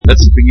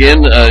Let's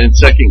begin in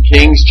 2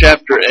 Kings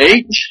chapter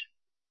 8.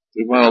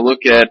 We want to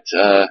look at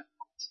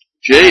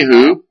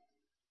Jehu,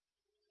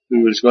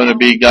 who is going to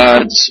be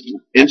God's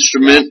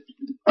instrument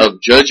of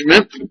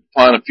judgment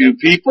upon a few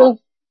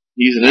people.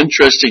 He's an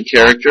interesting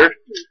character. I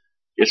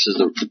guess is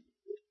the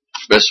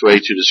best way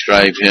to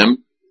describe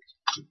him.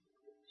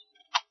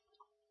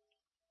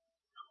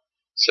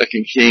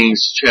 2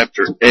 Kings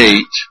chapter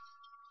 8.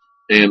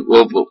 And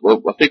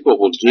I think what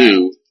we'll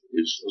do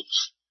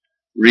is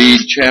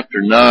read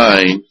chapter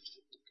 9,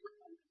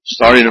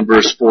 starting in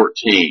verse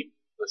 14.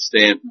 Let's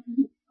stand.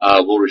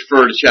 We'll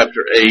refer to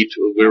chapter 8,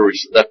 where we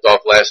left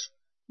off last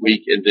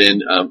week, and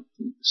then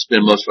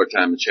spend most of our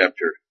time in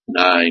chapter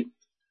 9.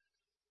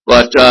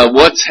 But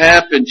what's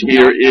happened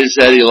here is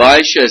that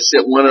Elisha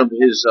sent one of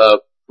his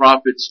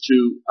prophets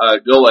to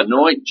go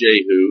anoint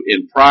Jehu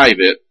in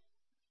private.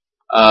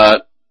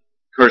 Of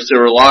course,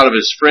 there were a lot of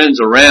his friends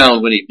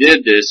around when he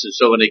did this, and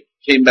so when they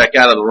came back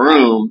out of the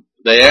room,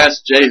 they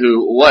asked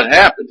Jehu what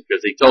happened,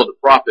 because he told the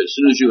prophet, as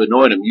soon as you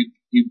anoint him,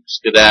 you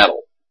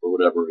skedaddle, for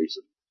whatever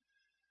reason.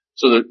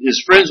 So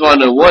his friends wanted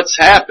to know what's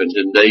happened,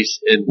 and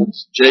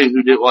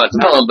Jehu didn't want to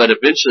tell them, but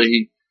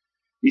eventually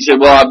he said,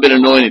 well, I've been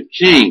anointed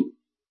king.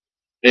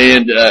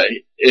 And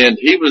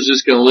he was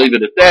just going to leave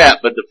it at that,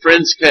 but the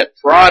friends kept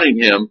prodding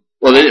him.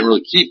 Well, they didn't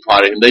really keep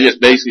prodding him. They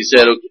just basically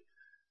said, okay,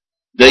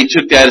 they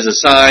took that as a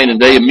sign, and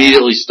they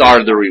immediately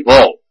started the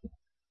revolt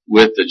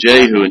with the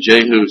Jehu, and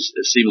Jehu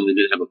seemingly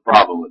didn't have a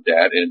problem with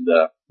that,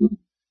 and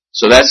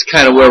so that's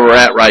kind of where we're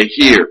at right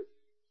here.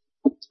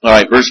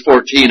 Alright, verse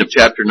 14 of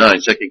chapter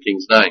 9, 2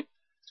 Kings 9.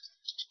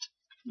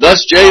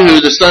 Thus Jehu,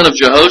 the son of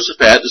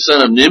Jehoshaphat, the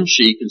son of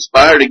Nimshi,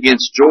 conspired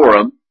against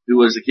Joram, who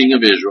was the king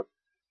of Israel.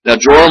 Now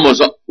Joram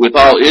was with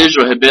all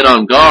Israel, had been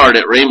on guard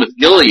at Ramoth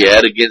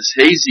Gilead against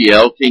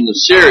Hazael, king of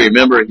Syria.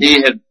 Remember,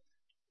 he had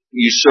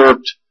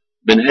usurped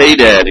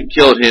Ben-Hadad and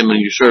killed him and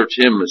usurped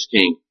him as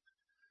king.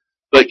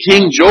 But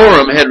King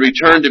Joram had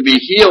returned to be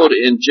healed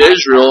in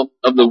Jezreel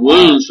of the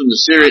wounds from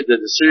that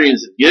the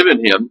Syrians had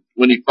given him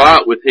when he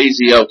fought with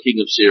Hazael,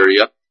 king of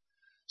Syria.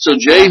 So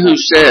Jehu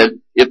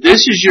said, if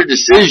this is your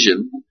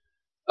decision,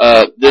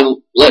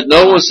 then let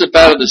no one slip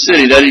out of the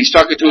city. That he's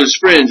talking to his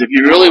friends. If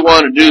you really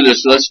want to do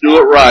this, let's do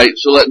it right.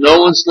 So let no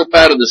one slip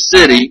out of the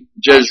city,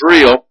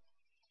 Jezreel,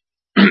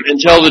 and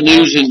tell the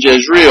news in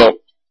Jezreel.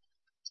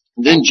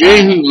 Then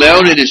Jehu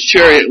mounted his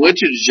chariot and went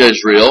to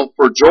Jezreel,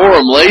 for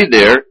Joram lay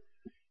there,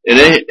 and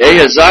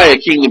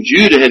Ahaziah, king of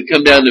Judah, had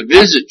come down to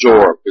visit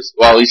Joram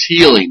while he's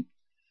healing.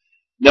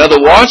 Now the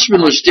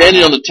watchman was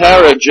standing on the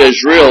tower of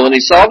Jezreel, and he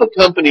saw the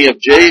company of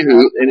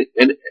Jehu,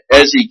 and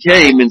as he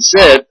came, and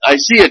said, I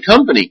see a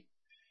company.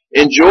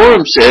 And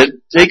Joram said,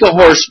 take a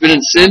horseman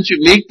and send to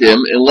meet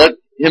them, and let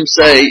him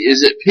say,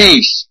 is it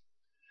peace?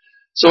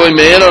 So a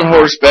man on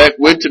horseback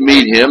went to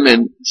meet him,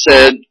 and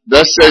said,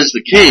 thus says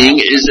the king,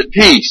 is it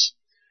peace?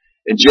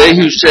 And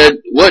Jehu said,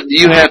 what do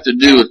you have to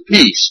do with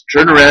peace?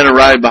 Turn around and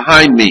ride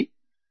behind me.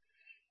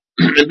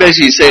 And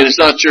basically he's saying, it's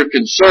not your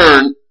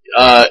concern.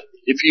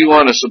 If you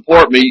want to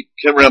support me,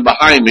 come around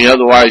behind me.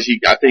 Otherwise,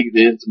 I think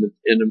the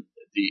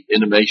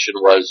intimation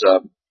was,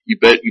 you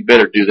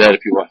better do that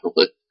if you want to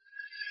live.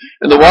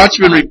 And the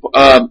watchman,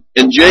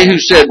 and Jehu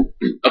said,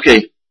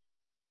 okay.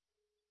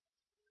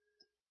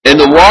 And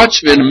the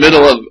watchman,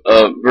 middle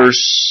of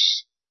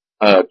verse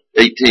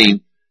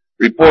 18,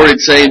 reported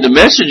saying, the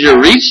messenger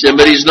reached him,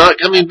 but he's not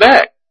coming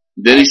back.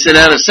 Then he sent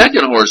out a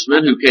second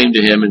horseman who came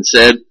to him and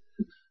said,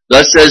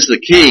 thus the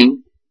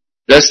king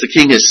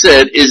has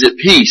said, is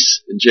it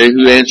peace? And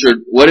Jehu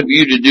answered, what have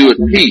you to do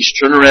with peace?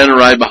 Turn around and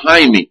ride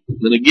behind me.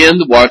 And again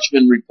the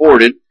watchman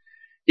reported,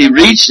 he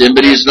reached him,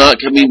 but he is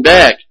not coming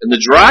back. And the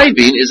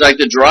driving is like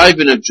the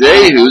driving of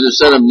Jehu, the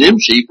son of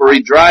Nimshi, for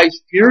he drives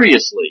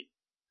furiously.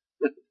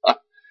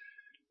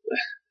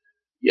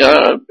 Yeah,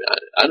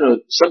 I don't know.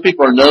 Some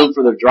people are known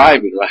for their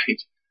driving, right?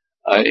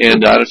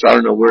 And I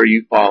don't know where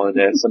you fall in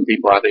that. Some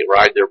people, I think,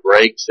 ride their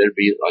brakes. They'd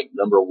be like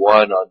number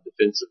 1 on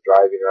defensive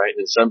driving, right?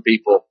 And some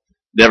people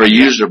never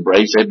use their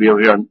brakes. They'd be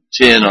over here on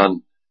 10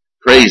 on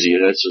crazy.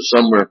 And so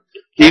somewhere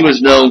he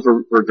was known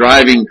for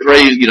driving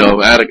crazy, a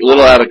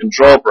little out of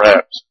control,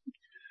 perhaps.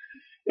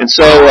 And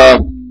so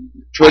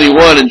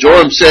 21, and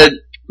Joram said,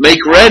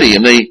 make ready,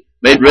 and they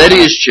made ready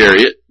his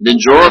chariot. Then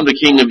Joram, the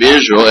king of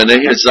Israel, and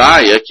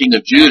Ahaziah, king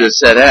of Judah,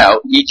 set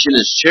out, each in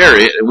his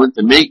chariot, and went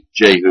to meet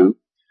Jehu.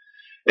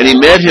 And he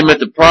met him at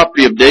the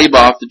property of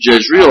Naboth the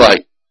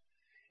Jezreelite.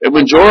 And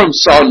when Joram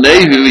saw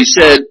Jehu, he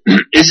said,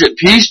 is it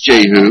peace,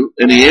 Jehu?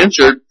 And he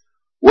answered,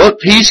 what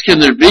peace can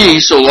there be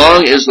so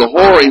long as the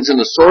whorings and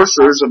the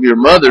sorcerers of your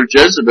mother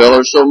Jezebel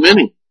are so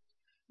many?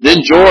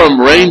 Then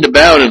Joram reined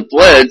about and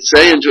fled,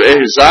 saying to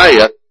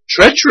Ahaziah,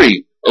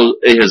 treachery, O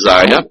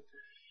Ahaziah.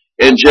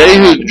 And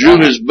Jehu drew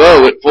his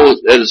bow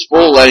at his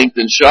full length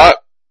and shot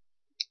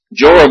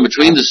Joram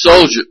between the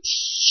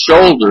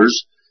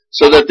shoulders,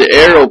 so that the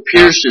arrow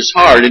pierced his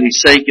heart, and he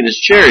sank in his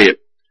chariot.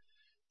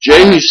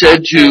 Jehu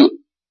said to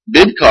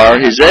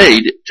Bidkar, his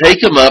aide,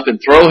 take him up and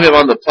throw him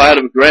on the plat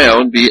of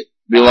ground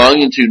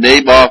belonging to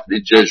Naboth the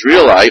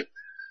Jezreelite,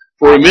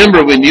 For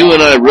remember when you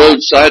and I rode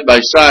side by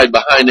side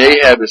behind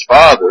Ahab his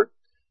father,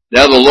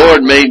 now the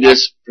Lord made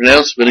this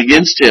pronouncement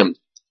against him.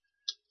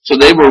 So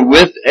they were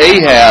with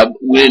Ahab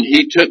when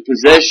he took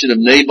possession of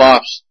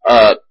Naboth's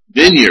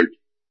vineyard.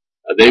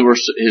 They were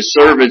his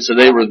servants, and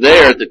they were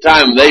there at the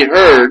time. They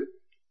heard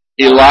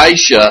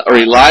Elijah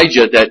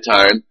at that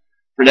time,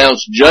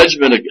 pronounce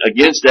judgment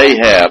against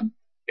Ahab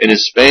and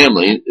his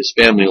family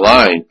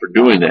line for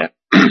doing that.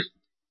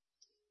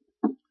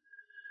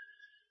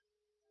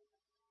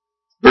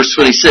 Verse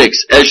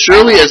 26, as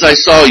surely as I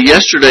saw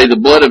yesterday the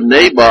blood of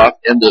Naboth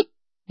and the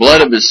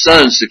blood of his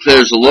sons,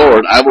 declares the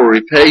Lord, I will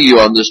repay you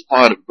on this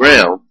plot of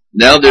ground.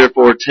 Now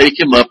therefore take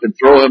him up and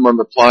throw him on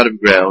the plot of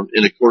ground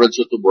in accordance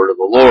with the word of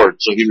the Lord.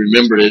 So he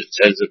remembered it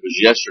as it was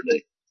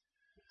yesterday.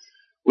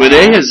 When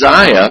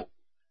Ahaziah,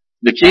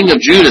 the king of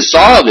Judah,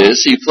 saw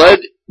this, he fled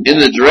in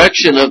the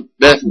direction of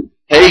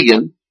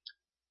Beth-Hagen.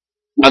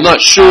 I'm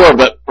not sure,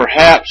 but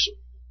perhaps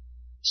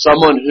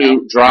someone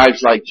who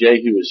drives like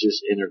Jehu has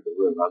just entered the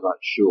room. I'm not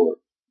sure.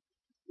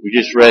 We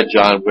just read,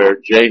 John, where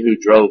Jehu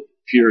drove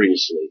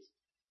furiously.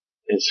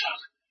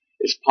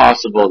 It's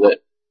possible that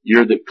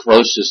you're the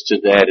closest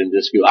to that in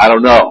this group. I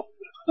don't know.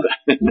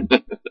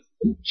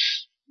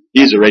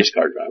 He's a race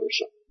car driver,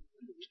 so.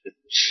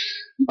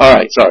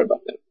 Alright, sorry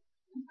about that.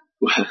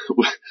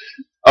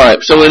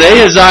 Alright, so when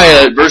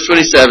Ahaziah, verse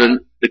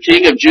 27, the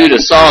king of Judah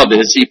saw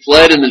this, he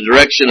fled in the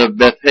direction of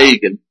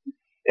Beth-Hagen.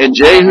 And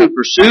Jehu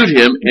pursued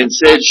him and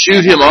said,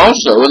 shoot him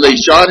also. And they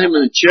shot him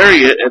in the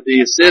chariot at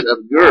the ascent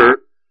of Gur,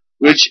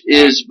 which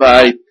is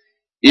by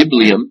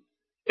Ibleam.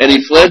 And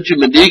he fled to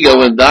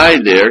Megiddo and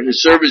died there.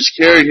 His servants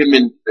carried him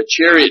in a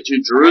chariot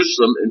to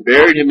Jerusalem and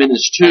buried him in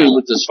his tomb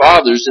with his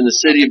fathers in the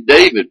city of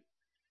David.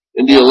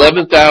 In the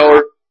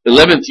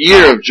 11th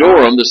year of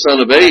Joram, the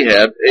son of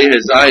Ahab,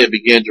 Ahaziah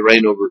began to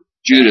reign over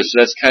Judah. So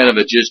that's kind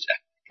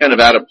of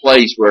out of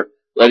place. We're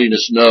letting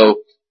us know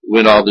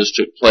when all this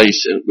took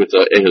place with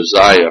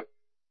Ahaziah.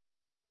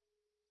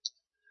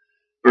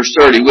 Verse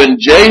 30, when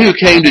Jehu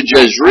came to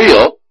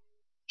Jezreel,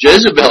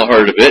 Jezebel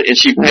heard of it, and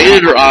she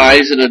painted her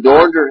eyes and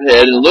adorned her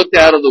head and looked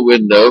out of the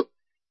window.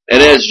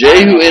 And as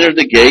Jehu entered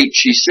the gate,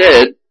 she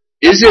said,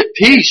 is it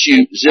peace,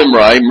 you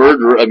Zimri,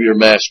 murderer of your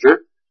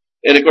master?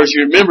 And of course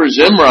you remember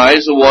Zimri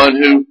is the one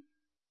who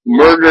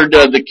murdered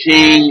the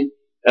king,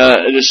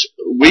 this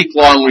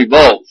week-long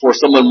revolt before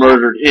someone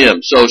murdered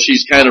him. So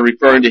she's kind of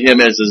referring to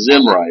him as a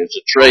Zimri, as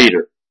a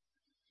traitor.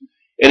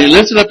 And he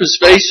lifted up his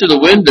face to the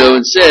window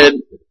and said,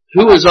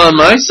 who is on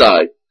my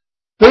side?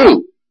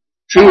 Who?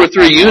 2 or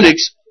 3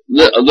 eunuchs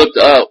looked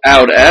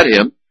out at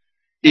him.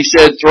 He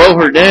said, throw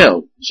her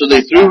down. So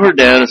they threw her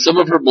down, and some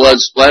of her blood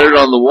splattered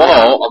on the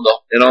wall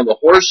and on the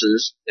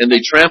horses, and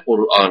they trampled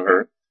on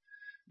her.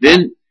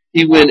 Then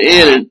he went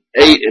in and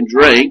ate and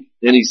drank,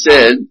 and he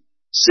said,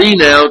 see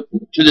now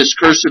to this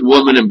cursed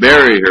woman and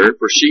bury her,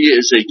 for she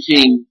is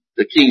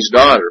the king's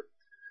daughter.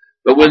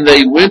 But when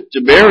they went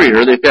to bury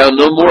her, they found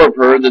no more of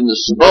her than the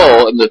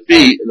skull and the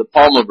feet and the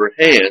palm of her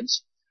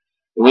hands.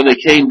 And when they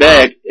came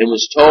back and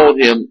was told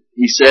him,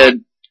 he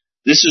said,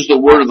 this is the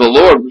word of the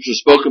Lord, which was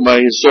spoken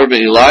by his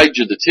servant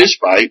Elijah the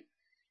Tishbite.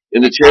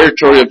 In the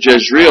territory of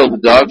Jezreel, the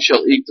dog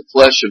shall eat the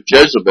flesh of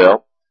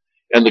Jezebel,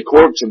 and the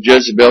corpse of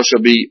Jezebel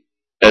shall be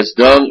as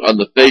dung on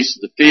the face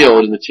of the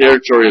field in the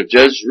territory of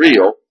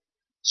Jezreel,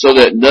 so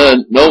that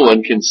no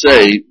one can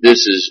say,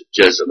 this is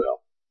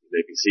Jezebel. You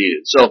may be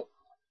seated. So,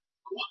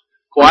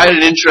 quite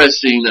an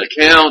interesting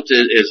account,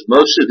 as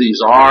most of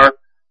these are.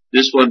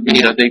 This one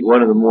being, I think,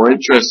 one of the more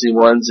interesting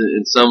ones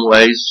in some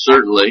ways,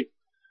 certainly.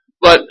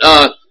 But,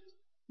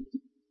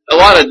 a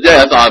lot of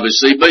death,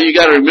 obviously, but you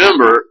gotta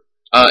remember,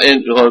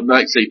 and I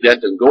might say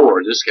death and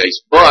gore in this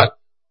case, but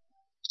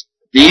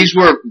these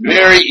were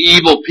very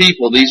evil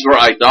people. These were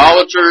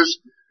idolaters.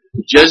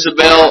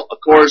 Jezebel, of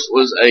course,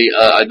 was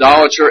a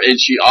idolater, and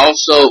she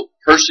also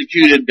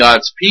persecuted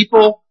God's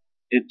people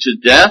into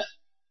death.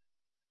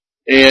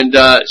 And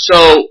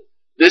so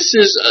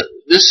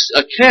this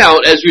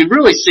account, as we've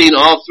really seen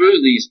all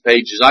through these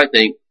pages, I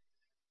think,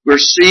 we're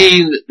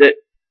seeing that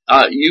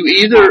you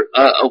either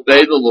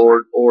obey the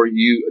Lord or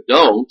you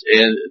don't,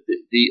 and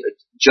the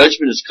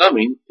judgment is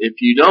coming if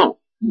you don't.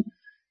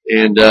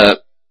 And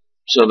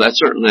so that's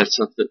certainly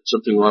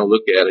something we want to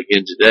look at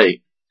again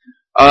today.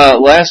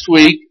 Last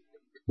week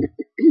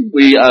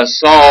we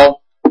saw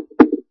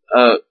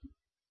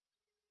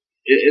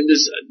in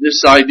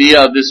this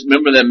idea of this.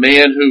 Remember that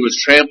man who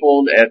was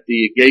trampled at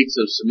the gates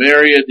of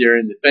Samaria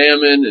during the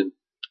famine, and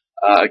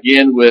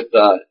again with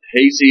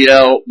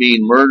Hazael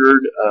being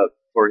murdered.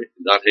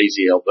 Not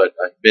Hazael, but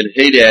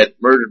Ben-Hadad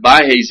murdered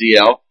by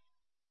Hazael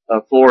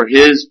for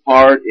his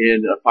part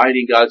in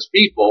fighting God's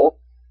people.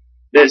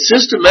 That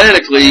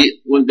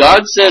systematically, when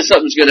God says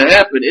something's going to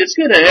happen, it's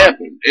going to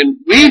happen. And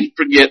we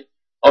forget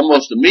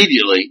almost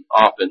immediately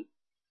often,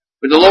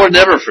 but the Lord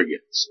never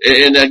forgets.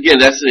 And again,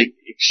 that's an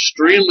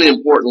extremely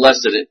important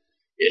lesson.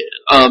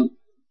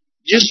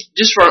 Just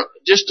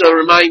to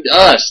remind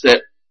us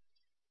that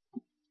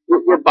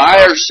we're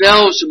by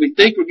ourselves and we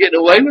think we're getting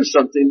away with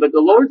something, but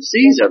the Lord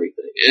sees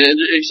everything. And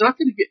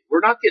we're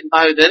not getting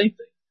by with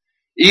anything.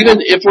 Even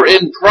if we're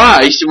in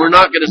Christ and we're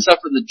not going to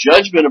suffer the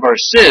judgment of our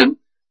sin,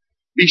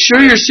 be sure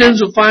your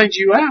sins will find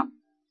you out.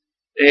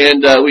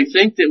 And we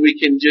think that we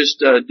can just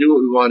do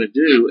what we want to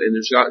do and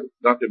there's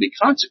not going to be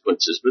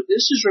consequences. But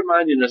this is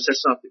reminding us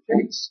that's not the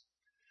case.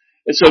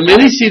 And so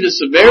many see the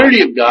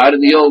severity of God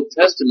in the Old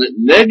Testament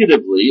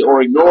negatively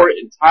or ignore it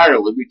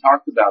entirely. We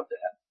talked about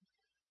that.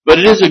 But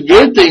it is a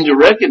good thing to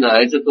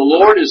recognize that the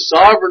Lord is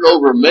sovereign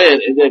over men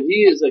and that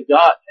He is a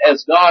God,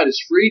 as God,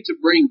 is free to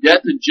bring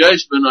death and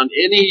judgment on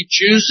any He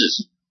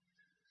chooses.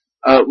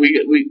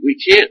 We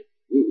can't,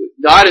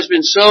 God has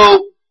been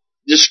so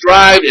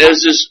described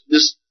as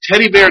this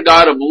teddy bear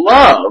God of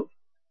love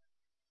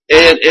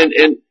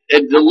and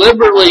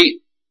deliberately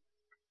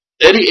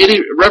any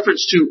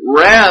reference to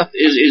wrath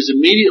is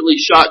immediately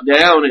shot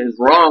down as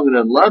wrong and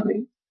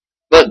unloving.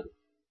 But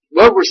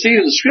what we're seeing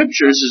in the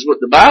scriptures is what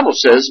the Bible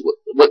says,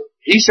 what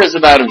He says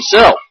about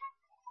Himself.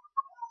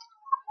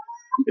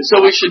 And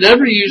so we should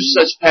never use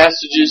such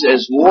passages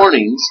as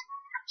warnings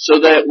so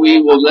that we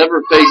will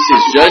never face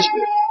His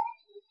judgment.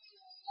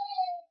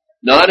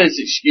 Not as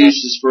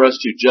excuses for us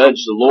to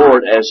judge the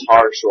Lord as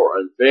harsh or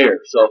unfair.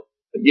 So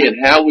again,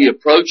 how we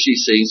approach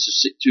these things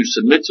to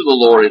submit to the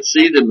Lord and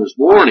see them as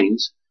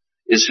warnings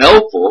is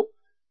helpful.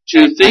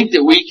 To think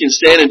that we can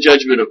stand in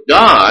judgment of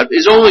God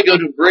is only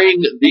going to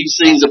bring these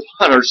things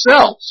upon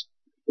ourselves.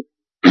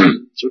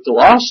 That's what the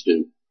lost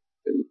do.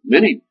 And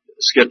many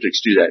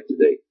skeptics do that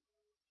today.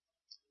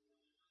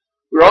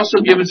 We're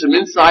also given some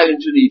insight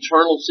into the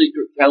eternal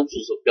secret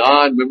counsels of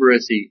God. Remember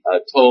as He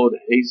told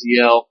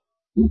Hazael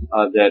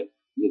that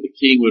the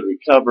king would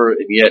recover,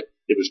 and yet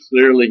it was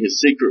clearly His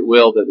secret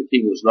will that the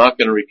king was not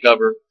going to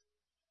recover.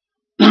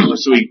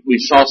 So we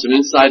saw some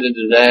insight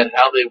into that,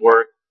 how they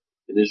work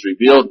in His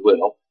revealed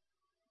will.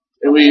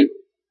 And we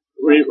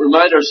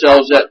remind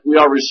ourselves that we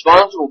are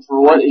responsible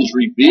for what is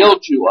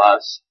revealed to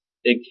us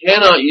and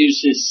cannot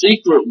use His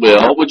secret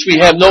will, which we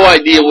have no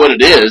idea what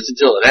it is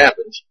until it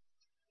happens,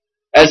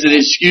 as an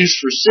excuse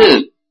for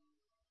sin.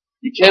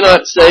 You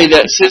cannot say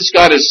that since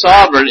God is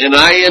sovereign and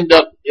I end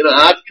up,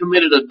 I've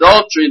committed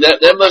adultery,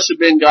 that must have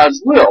been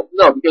God's will.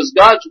 No, because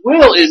God's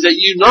will is that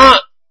you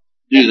not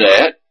do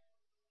that.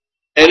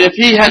 And if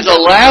He has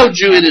allowed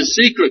you in His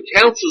secret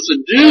counsels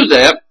to do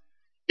that,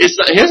 He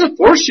hasn't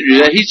forced you to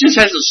do that. He just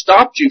hasn't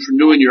stopped you from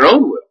doing your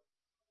own will.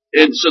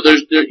 And so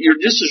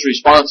you're just as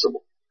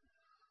responsible.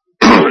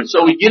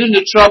 So we get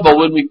into trouble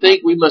when we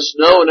think we must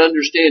know and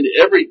understand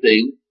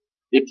everything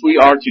if we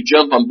are to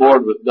jump on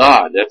board with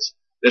God.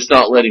 That's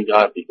not letting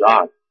God be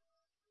God.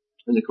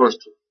 And of course,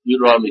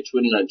 Deuteronomy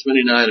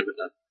 29:29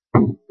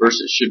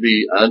 verses should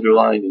be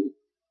underlined in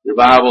your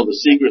Bible. The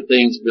secret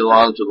things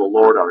belong to the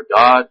Lord our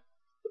God,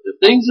 but the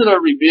things that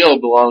are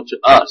revealed belong to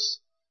us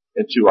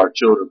and to our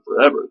children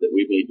forever, that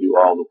we may do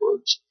all the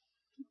words,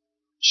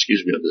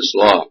 of this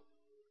law.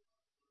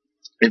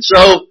 And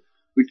so,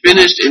 we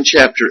finished in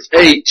chapter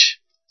 8,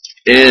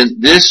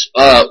 and this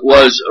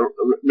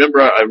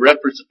remember I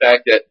referenced the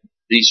fact that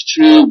these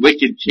two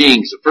wicked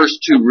kings, the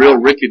first two real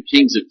wicked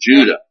kings of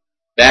Judah,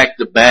 back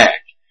to back.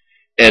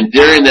 And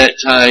during that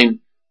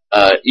time,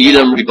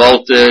 Edom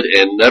revolted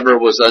and never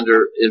was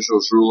under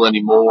Israel's rule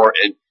anymore,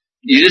 and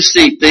you just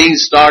see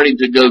things starting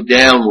to go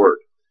downward.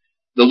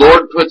 The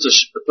Lord puts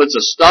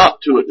a stop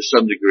to it to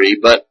some degree,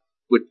 but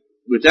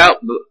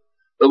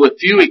with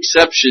few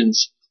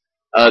exceptions,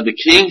 the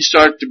kings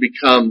start to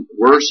become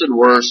worse and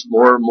worse,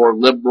 more and more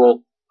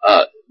liberal,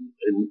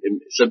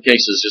 in some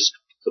cases just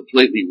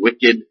completely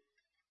wicked,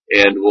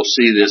 and we'll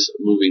see this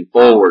moving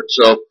forward.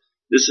 So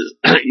this is,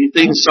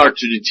 things start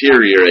to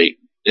deteriorate.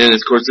 And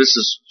of course this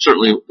is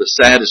certainly the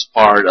saddest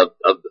part of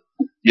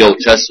the Old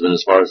Testament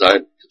as far as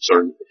I'm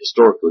concerned,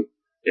 historically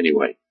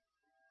anyway.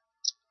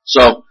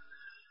 So,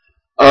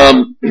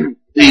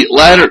 the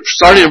latter,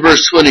 starting in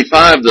verse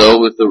 25 though,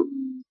 with the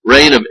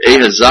reign of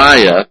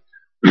Ahaziah,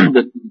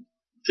 the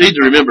thing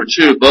to remember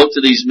too, both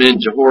of these men,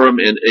 Jehoram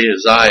and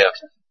Ahaziah,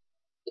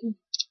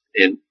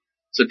 and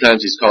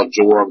sometimes he's called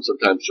Joram,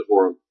 sometimes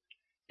Jehoram,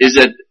 is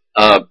that,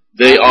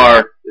 they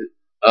are,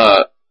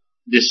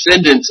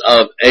 descendants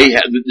of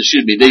Ahab,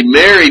 they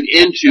married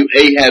into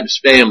Ahab's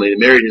family. They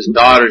married his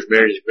daughters,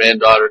 married his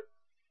granddaughter,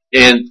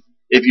 and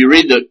if you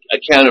read the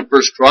account of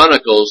First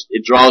Chronicles,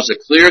 it draws a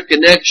clear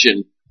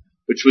connection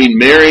between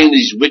marrying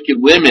these wicked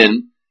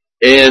women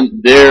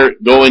and their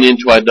going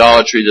into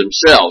idolatry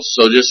themselves.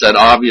 So just that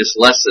obvious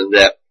lesson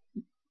that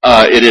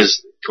it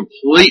is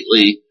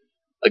completely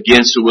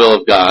against the will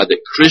of God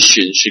that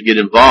Christians should get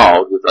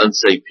involved with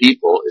unsaved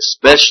people,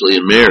 especially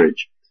in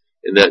marriage,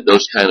 and that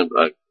those kind of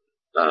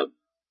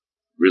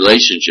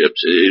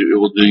relationships, it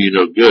will do you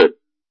no good.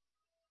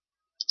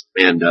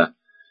 And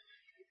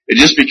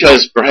just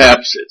because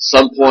perhaps at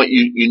some point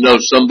you know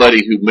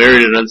somebody who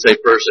married an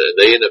unsaved person and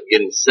they end up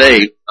getting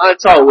saved,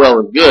 it's all well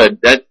and good.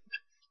 That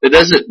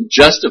doesn't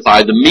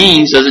justify, the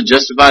means doesn't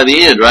justify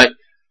the end, right?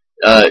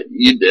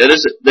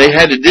 They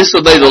had to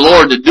disobey the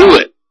Lord to do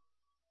it.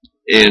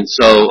 And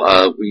so,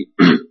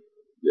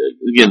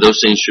 again, those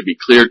things should be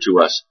clear to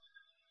us.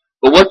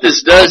 But what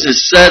this does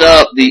is set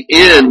up the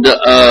end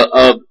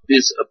of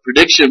this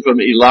prediction from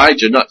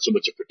Elijah, not so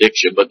much a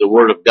prediction, but the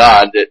word of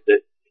God,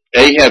 that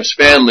Ahab's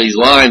family's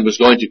line was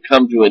going to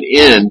come to an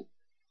end,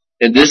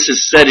 and this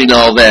is setting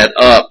all that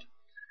up.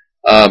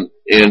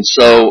 And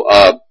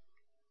so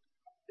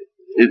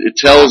it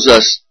tells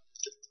us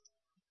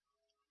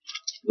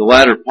the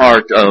latter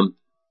part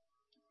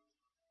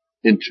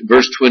in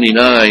verse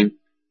 29,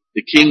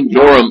 the king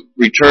Joram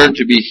returned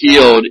to be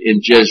healed in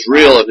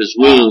Jezreel of his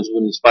wounds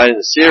when he was fighting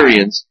the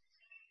Syrians,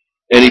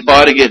 and he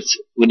fought against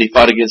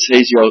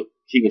Hazael,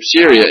 king of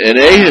Syria. And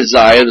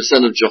Ahaziah, the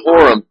son of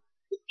Jehoram,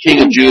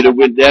 king of Judah,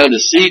 went down to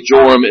see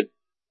Joram,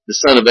 the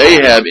son of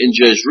Ahab, in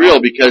Jezreel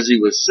because he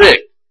was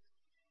sick.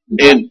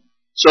 And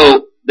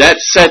so that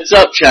sets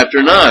up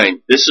chapter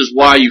 9. This is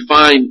why you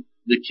find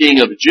the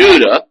king of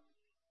Judah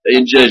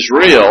in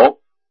Jezreel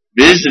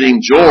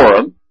visiting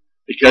Joram,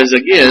 because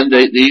again,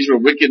 these were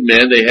wicked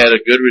men. They had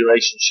a good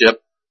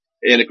relationship.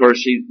 And of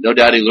course, no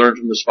doubt he learned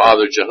from his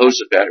father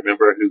Jehoshaphat,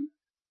 remember, who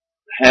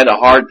had a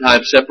hard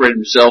time separating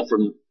himself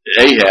from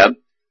Ahab.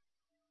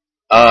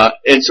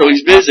 And so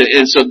he's visiting.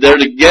 And so they're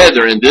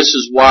together, and this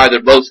is why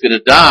they're both going to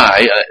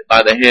die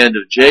by the hand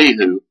of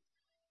Jehu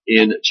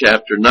in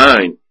chapter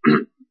 9.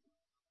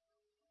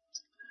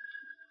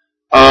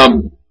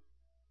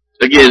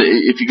 Again,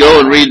 if you go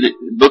and read the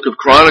book of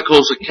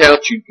Chronicles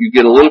account, you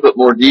get a little bit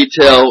more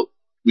detail.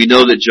 We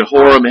know that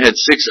Jehoram had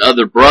 6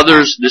 other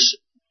brothers,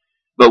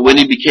 but when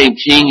he became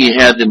king, he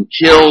had them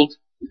killed,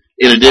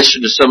 in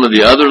addition to some of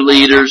the other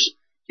leaders.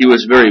 He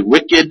was very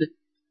wicked.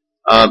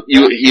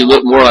 He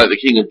looked more like the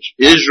king of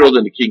Israel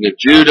than the king of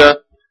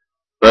Judah.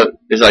 But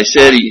as I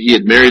said, he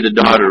had married the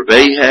daughter of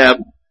Ahab,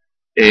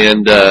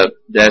 and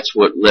that's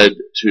what led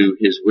to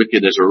his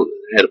wickedness, or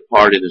had a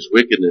part in his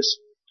wickedness.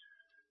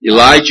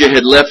 Elijah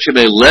had left him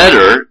a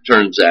letter,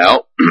 turns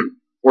out,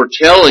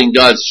 foretelling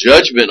God's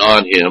judgment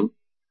on him,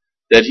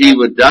 that he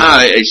would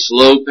die a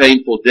slow,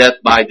 painful death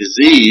by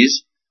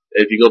disease.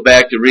 If you go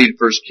back and read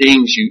 1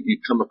 Kings, you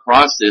come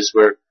across this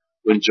where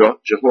when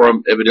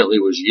Jehoram evidently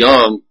was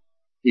young,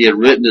 he had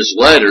written this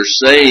letter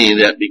saying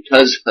that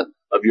because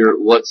of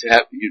what's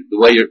happening, the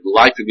way your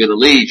life you're going to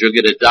lead, you're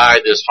going to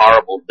die this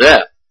horrible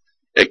death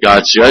at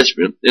God's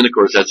judgment. And of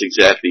course, that's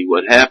exactly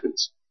what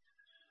happens.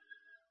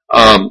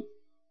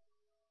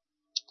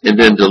 And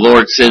then the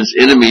Lord sends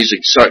enemies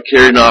and start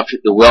carrying off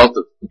the wealth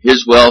of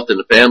his wealth and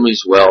the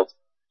family's wealth.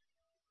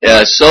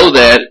 So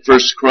that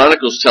First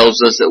Chronicles tells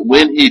us that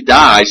when he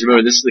dies,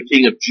 remember this is the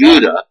king of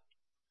Judah,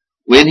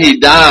 when he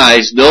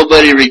dies,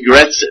 nobody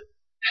regrets it.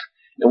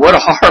 And what a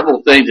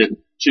horrible thing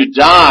to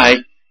die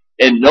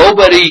and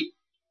nobody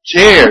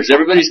cares.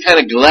 Everybody's kind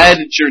of glad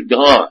that you're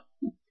gone.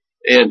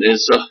 And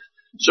so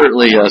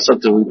certainly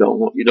something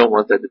you don't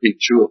want that to be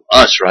true of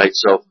us, right?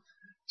 So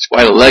it's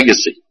quite a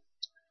legacy.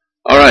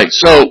 All right,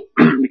 so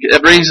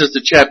that brings us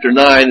to chapter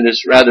 9 and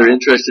this rather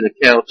interesting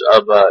account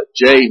of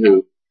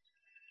Jehu.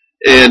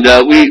 And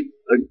we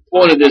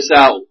pointed this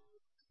out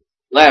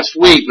last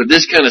week, but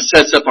this kind of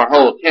sets up our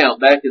whole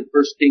account. Back in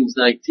 1 Kings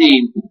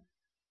 19,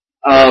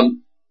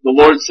 the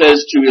Lord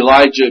says to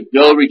Elijah,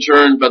 "Go,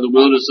 return by the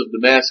wilderness of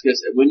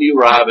Damascus, and when you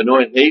arrive,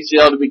 anoint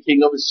Hazael to be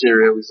king over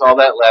Syria." We saw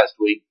that last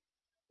week.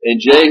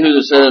 "And Jehu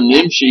the son of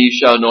Nimshi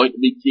shall anoint to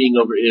be king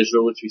over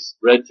Israel," which we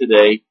read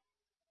today.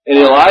 "And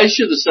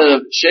Elisha the son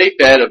of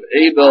Shaphat of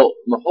Abel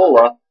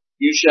Maholah,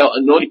 you shall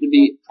anoint to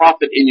be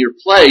prophet in your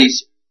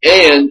place."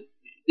 And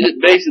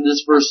basically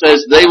this verse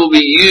says they will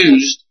be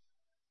used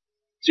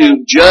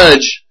to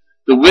judge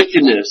the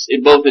wickedness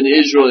in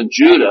Israel and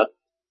Judah,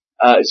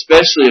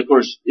 especially, of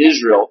course,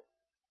 Israel.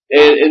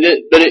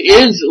 But it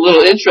ends a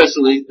little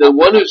interestingly. The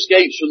one who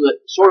escapes from the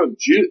sword of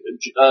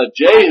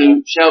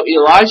Jehu shall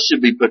Elisha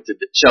put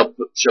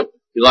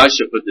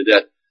to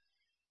death.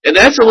 And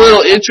that's a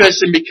little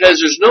interesting because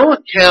there's no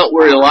account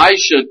where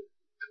Elisha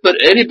put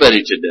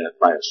anybody to death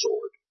by a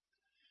sword.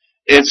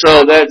 And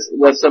so that's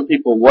what some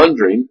people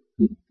wondering.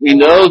 We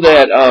know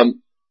that,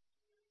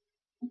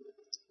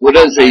 it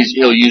doesn't say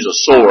he'll use a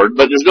sword,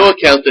 but there's no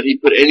account that he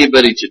put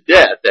anybody to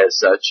death as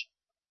such.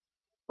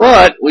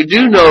 But we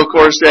do know, of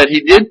course, that he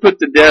did put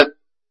to death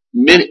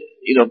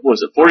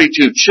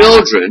 42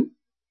 children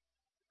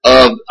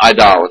of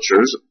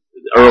idolaters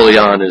early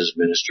on in his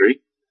ministry.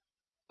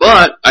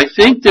 But I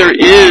think there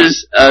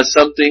is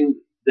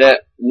something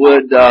that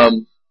would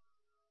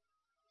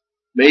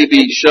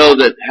maybe show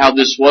that how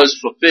this was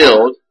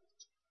fulfilled.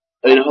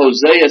 In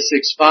Hosea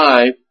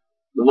 6:5,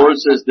 the Lord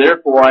says,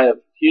 "Therefore I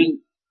have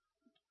hewn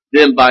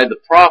them by the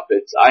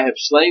prophets. I have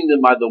slain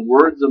them by the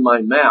words of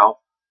my mouth,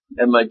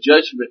 and my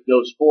judgment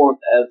goes forth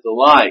as the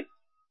light."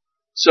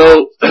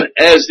 So,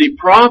 as the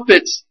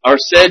prophets are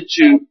said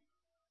to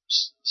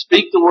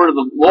speak the word of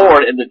the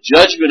Lord and the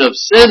judgment of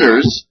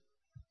sinners,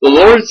 the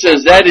Lord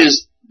says that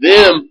is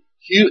them,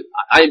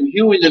 I'm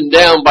hewing them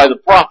down by the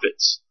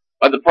prophets'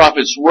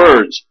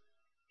 words.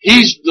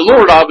 The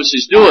Lord obviously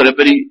is doing it,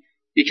 but he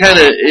kind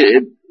of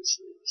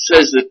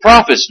says the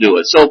prophets do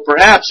it. So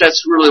perhaps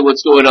that's really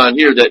what's going on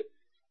here, that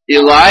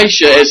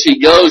Elisha, as he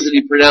goes and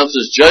he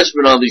pronounces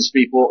judgment on these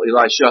people,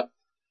 Elisha,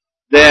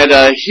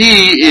 that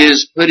he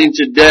is putting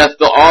to death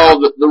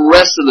the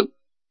rest of the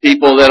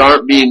people that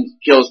aren't being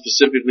killed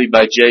specifically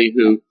by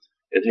Jehu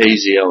and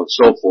Hazael and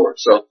so forth.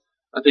 So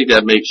I think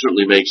that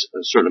certainly makes a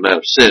certain amount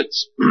of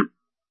sense.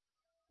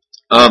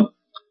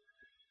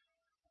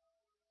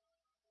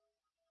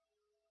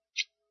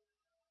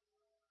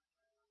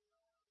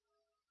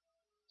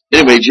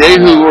 Anyway,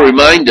 Jehu will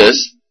remind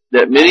us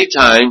that many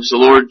times the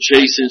Lord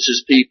chastens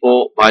his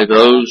people by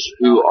those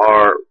who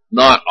are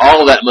not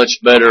all that much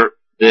better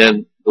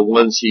than the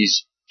ones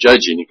he's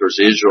judging. Of course,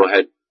 Israel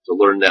had to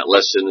learn that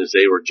lesson as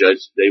they were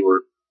judged. They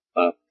were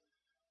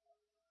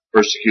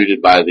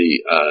persecuted by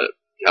the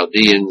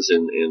Chaldeans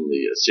and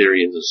the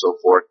Assyrians and so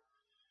forth.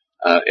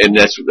 And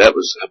that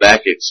was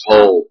Habakkuk's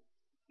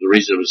the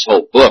reason of his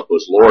whole book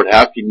was, Lord,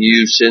 how can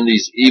you send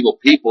these evil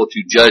people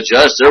to judge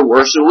us? They're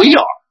worse than we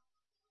are.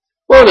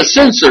 Well, in a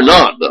sense, they're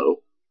not,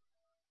 though.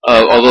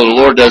 Although the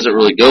Lord doesn't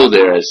really go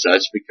there as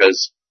such,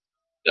 because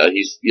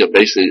he's,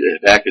 basically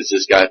Habakkuk's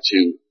just got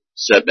to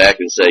sit back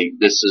and say,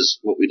 this is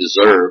what we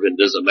deserve, and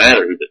it doesn't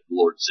matter who the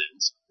Lord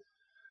sends.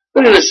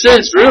 But in a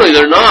sense, really,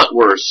 they're not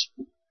worse.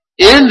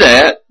 In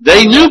that,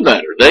 they knew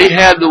better. They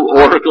had the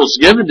oracles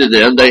given to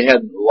them. They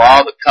had the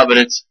law, the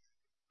covenants,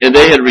 and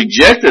they had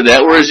rejected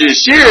that, whereas the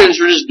Assyrians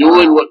were just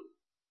doing what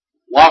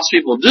lost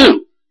people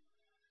do.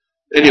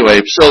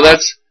 Anyway, so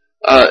that's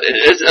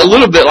it's a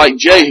little bit like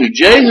Jehu.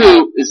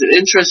 Jehu is an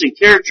interesting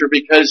character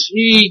because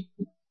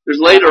there's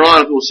later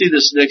on, we'll see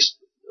this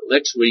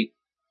next week,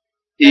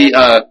 he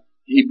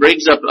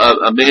brings up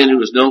a man who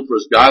was known for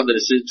his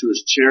godliness into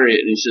his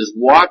chariot, and he says,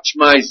 watch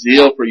my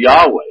zeal for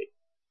Yahweh.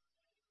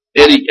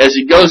 And as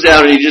he goes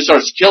down and he just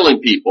starts killing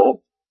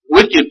people,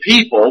 wicked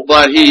people,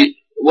 but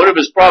one of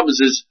his problems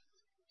is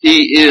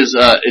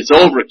it's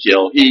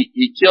overkill.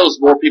 He kills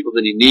more people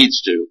than he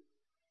needs to.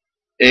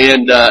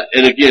 And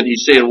again,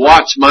 he's saying,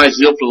 watch my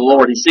zeal for the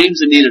Lord. He seems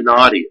to need an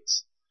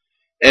audience.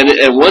 And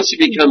once he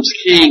becomes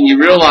king, you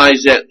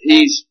realize that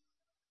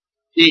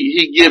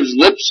he gives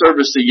lip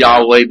service to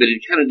Yahweh, but he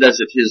kind of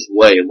does it his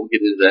way, and we'll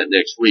get into that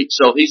next week.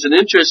 So he's an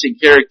interesting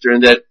character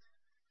in that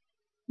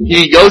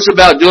he goes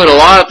about doing a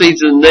lot of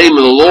things in the name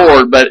of the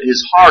Lord, but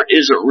his heart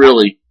isn't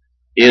really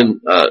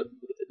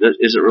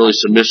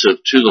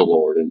submissive to the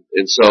Lord.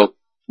 And so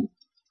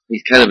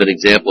he's kind of an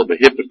example of a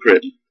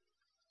hypocrite.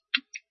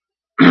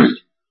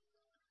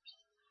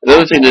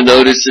 Another thing to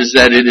notice is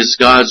that it is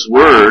God's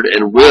word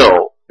and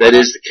will that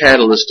is the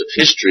catalyst of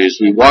history. As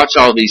we watch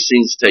all these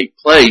things take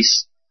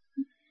place,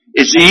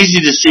 it's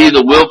easy to see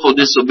the willful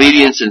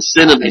disobedience and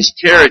sin of these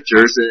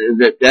characters, and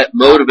that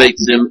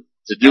motivates them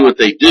to do what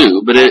they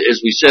do. But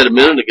as we said a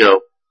minute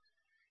ago,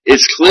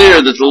 it's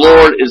clear that the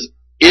Lord is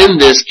in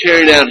this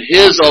carrying out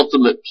His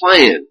ultimate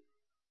plan.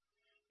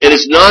 And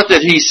it's not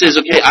that He says,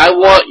 okay, I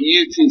want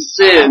you to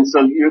sin,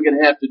 so you're going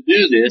to have to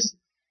do this.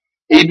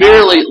 He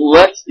merely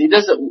he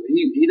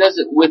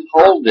doesn't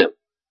withhold them.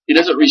 He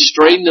doesn't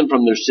restrain them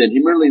from their sin. He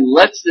merely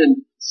lets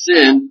them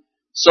sin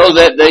so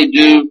that they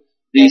do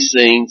these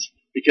things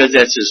because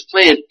that's His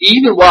plan,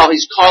 even while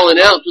He's calling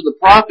out to the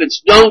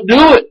prophets, don't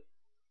do it.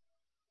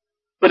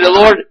 But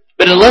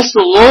unless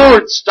the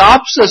Lord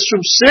stops us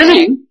from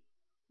sinning,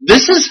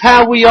 this is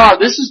how we are.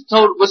 This is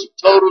what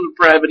total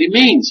depravity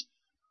means.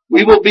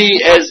 We will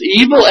be as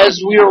evil as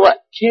we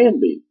can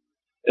be,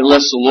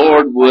 unless the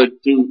Lord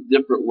would, through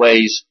different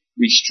ways,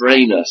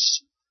 restrain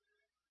us.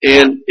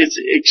 And it's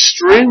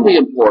extremely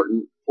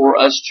important for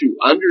us to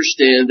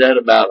understand that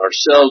about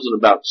ourselves and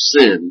about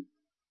sin,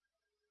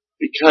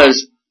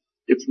 because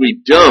if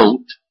we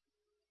don't,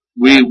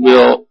 we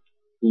will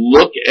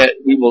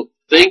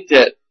think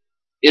that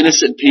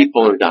innocent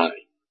people are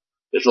dying,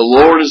 that the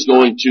Lord is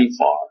going too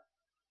far,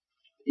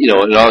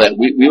 and all that.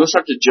 We will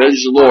start to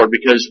judge the Lord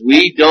because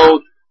we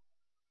don't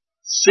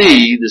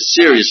see the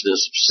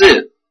seriousness of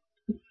sin.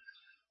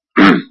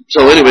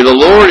 So anyway, the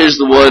Lord is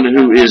the one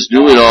who is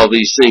doing all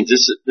these things.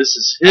 This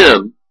is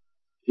Him,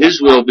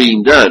 His will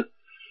being done.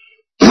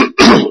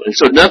 And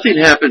so nothing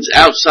happens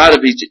outside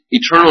of His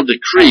eternal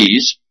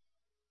decrees,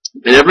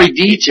 and every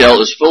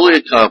detail is fully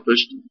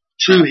accomplished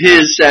to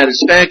His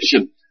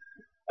satisfaction.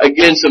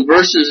 Again, some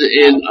verses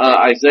in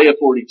Isaiah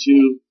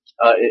 42,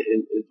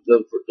 in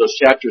those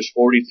chapters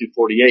 40 through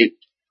 48.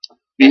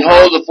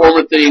 Behold, the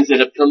former things that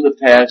have come to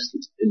pass,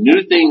 and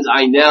new things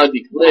I now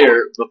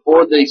declare.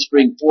 Before they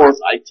spring forth,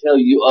 I tell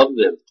you of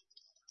them.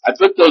 I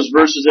put those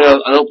verses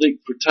out. I don't think,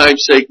 for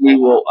time's sake, we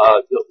will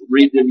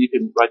read them. You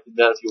can write them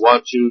down if you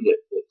want to, that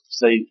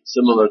say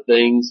similar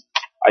things.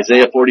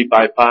 Isaiah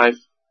 45:5.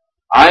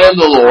 I am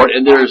the Lord,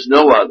 and there is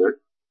no other.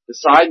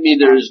 Beside me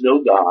there is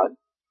no God.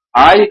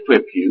 I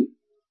equip you,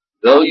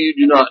 though you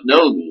do not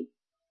know me,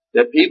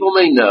 that people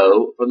may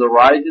know from the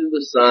rising of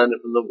the sun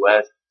and from the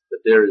west that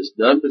there is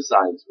none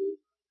besides me.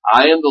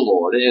 I am the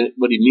Lord. And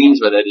what he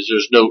means by that is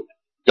there's no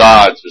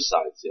gods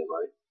besides Him,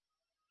 right?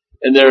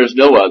 And there is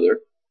no other.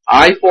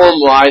 I form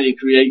light and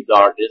create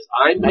darkness.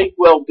 I make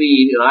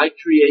well-being and I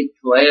create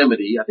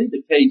calamity. I think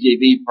the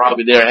KJV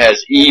probably there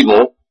has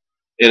evil.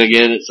 And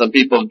again, some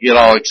people get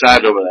all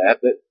excited over that,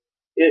 but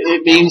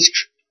it means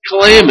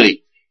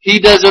calamity. He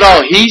does it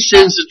all. He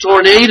sends the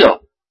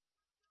tornado.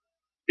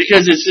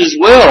 because it's His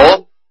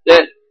will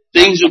that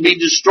things will be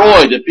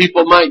destroyed, that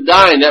people might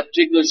die in that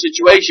particular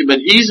situation, but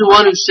He's the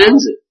one who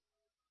sends it.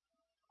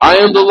 I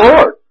am the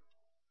Lord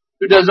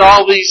who does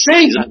all these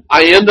things.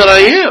 I am that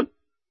I am.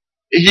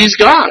 He's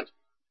God.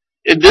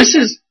 And this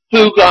is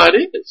who God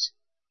is.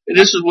 And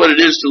this is what it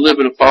is to live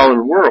in a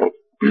fallen world.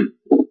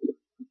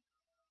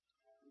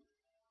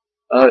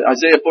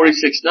 Isaiah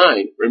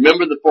 46:9.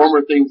 Remember the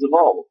former things of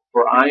old.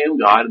 For I am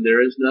God and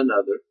there is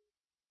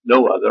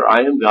no other.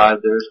 I am God,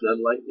 there is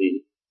none like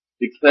me.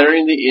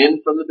 Declaring the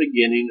end from the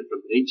beginning and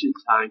from ancient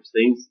times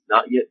things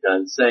not yet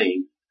done,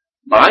 saying,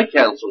 my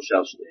counsel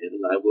shall stand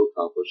and I will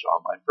accomplish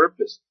all my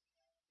purpose.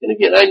 And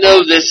again, I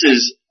know this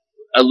is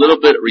a little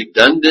bit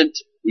redundant.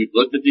 We've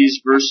looked at these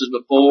verses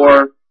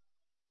before.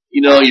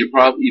 You know, you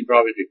probably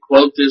could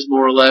quote this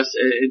more or less,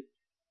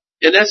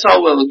 and that's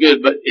all well and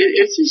good, but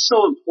it's just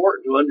so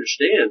important to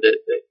understand that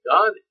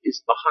God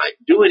is behind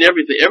doing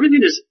everything.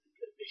 Everything is,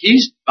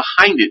 He's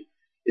behind it.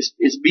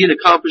 It's being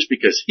accomplished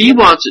because He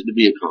wants it to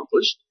be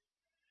accomplished.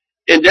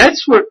 And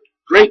that's where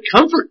great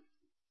comfort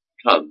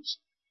comes.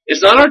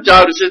 It's not our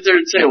job to sit there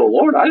and say, well,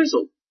 Lord, I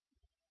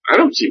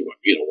don't see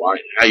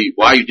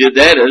why you did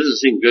that. It doesn't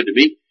seem good to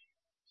me.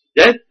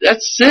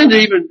 That's sin to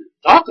even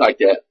talk like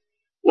that.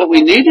 What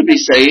we need to be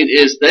saying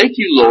is, thank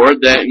you,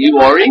 Lord, that you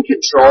are in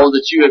control,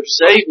 that you have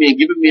saved me and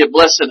given me a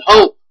blessed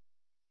hope.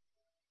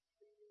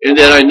 And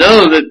that I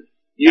know that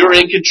you're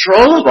in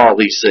control of all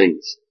these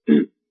things.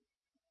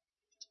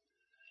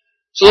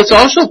 So let's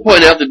also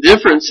point out the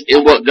difference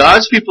in what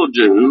God's people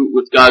do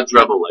with God's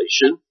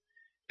revelation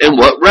and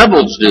what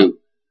rebels do.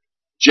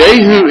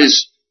 Jehu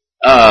is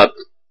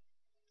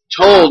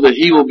told that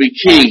he will be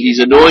king. He's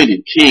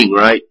anointed king,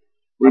 right?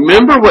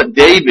 Remember what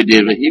David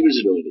did when he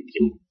was anointed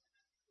king.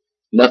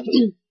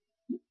 Nothing.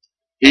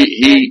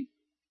 He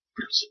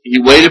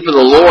waited for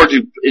the Lord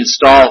to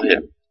install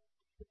him.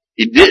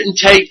 He didn't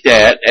take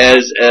that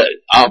as an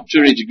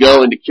opportunity to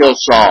go and to kill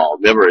Saul.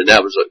 Remember, and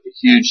that was like a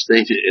huge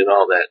thing and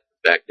all that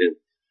back then.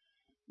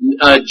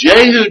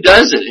 Jehu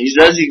doesn't. He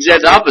does the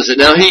exact opposite.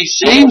 Now, he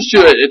seems to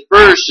it at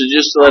first to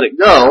just let it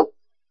go,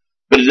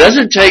 but it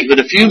doesn't take but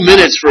a few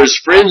minutes for his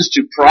friends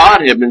to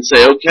prod him and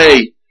say,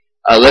 okay,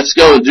 let's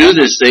go and do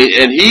this thing.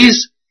 And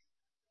he's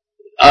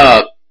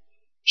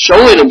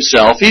showing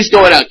himself. He's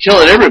going out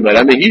killing everybody.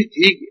 I mean,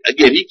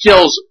 he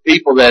kills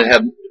people that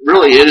have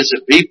really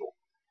innocent people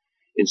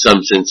in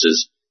some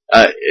senses.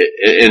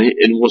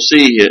 And we'll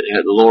see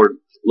how the Lord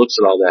looks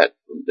at all that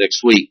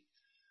next week.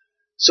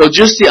 So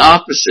just the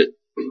opposite.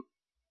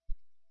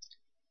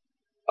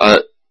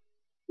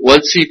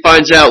 Once he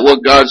finds out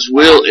what God's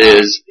will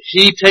is,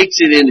 he takes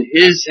it in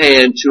his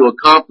hand to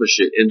accomplish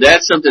it. And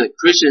that's something that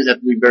Christians have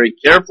to be very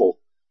careful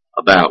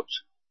about.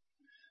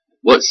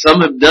 What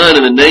some have done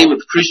in the name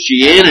of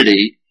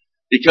Christianity,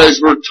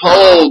 because we're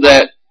told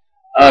that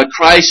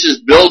Christ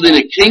is building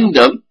a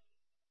kingdom,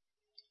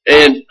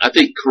 and I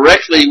think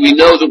correctly we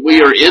know that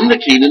we are in the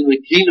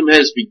kingdom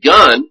has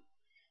begun,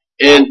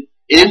 and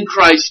in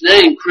Christ's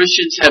name,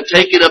 Christians have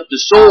taken up the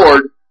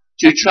sword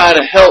to try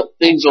to help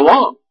things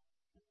along.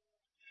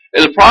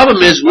 And the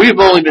problem is we've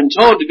only been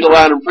told to go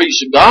out and preach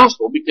the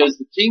gospel because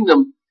the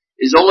kingdom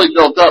is only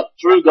built up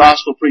through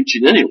gospel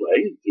preaching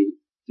anyway,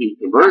 through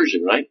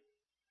conversion, right?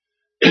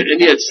 And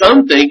yet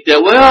some think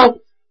that, well,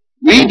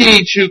 we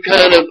need to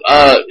kind of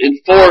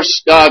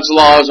enforce God's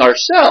laws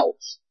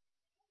ourselves.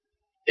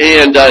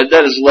 And that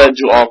has led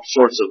to all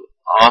sorts of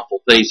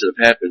awful things that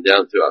have happened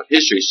down throughout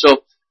history.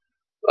 So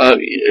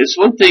it's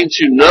one thing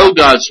to know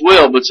God's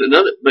will, but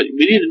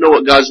we need to know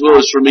what God's will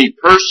is for me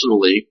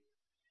personally,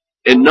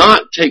 and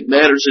not take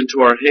matters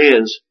into our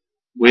hands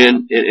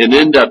and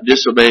end up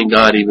disobeying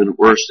God even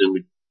worse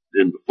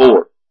than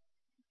before.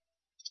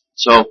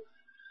 So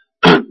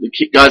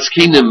God's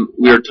kingdom,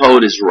 we are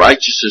told, is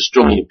righteousness,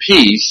 joy, and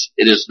peace.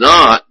 It is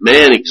not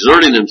man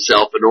exerting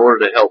himself in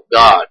order to help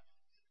God.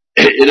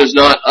 It is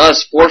not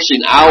us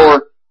forcing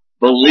our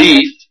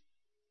belief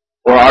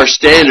or our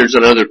standards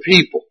on other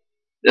people.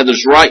 Now,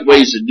 there's right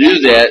ways to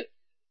do that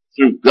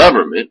through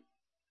government,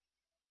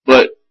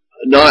 but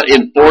not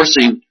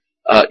enforcing,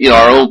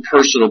 our own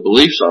personal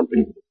beliefs on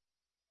people.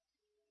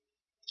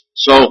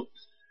 So,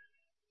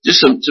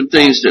 just some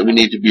things that we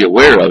need to be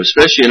aware of,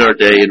 especially in our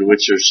day in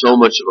which there's so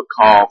much of a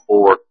call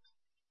for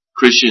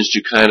Christians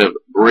to kind of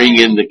bring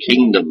in the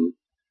kingdom,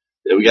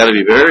 that we got to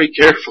be very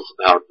careful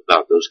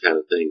about those kind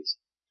of things.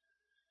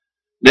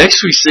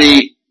 Next, we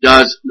see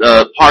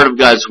part of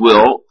God's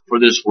will for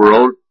this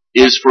world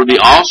is for the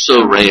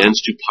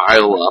also-rans to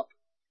pile up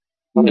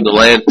in the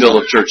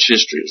landfill of church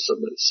history, as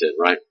somebody said,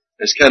 right?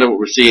 That's kind of what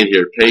we're seeing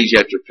here, page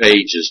after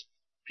page, is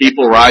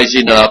people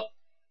rising up,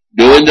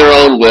 doing their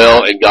own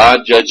will, and God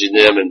judging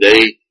them, and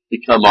they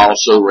become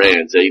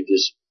also-rans.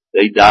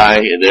 They die,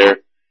 and they're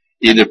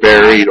either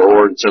buried,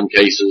 or in some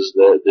cases,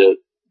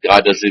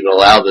 God doesn't even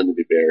allow them to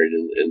be buried,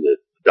 and the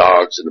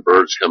dogs and the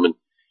birds come and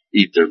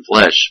eat their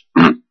flesh.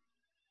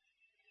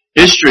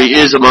 History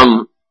is,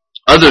 among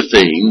other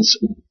things,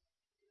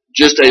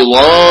 just a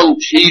long,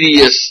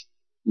 tedious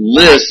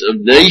list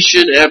of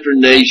nation after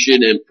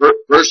nation and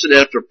person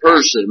after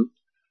person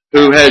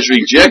who has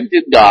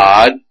rejected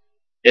God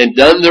and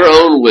done their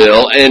own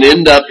will and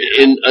end up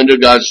under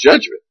God's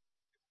judgment.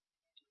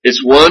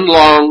 It's one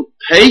long,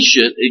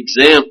 patient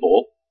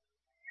example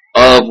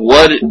of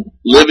what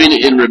living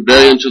in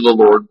rebellion to the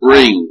Lord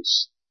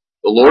brings.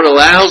 The Lord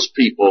allows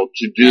people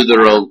to do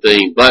their own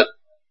thing, but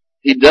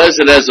He does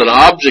it as an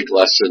object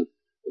lesson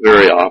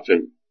very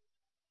often.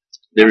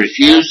 They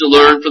refuse to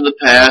learn from the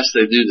past.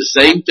 They do the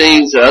same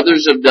things that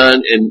others have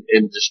done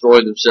and destroy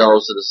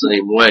themselves in the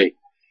same way.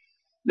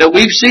 Now,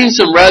 we've seen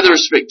some rather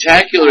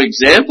spectacular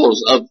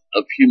examples of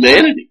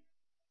humanity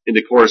in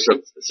the course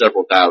of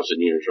several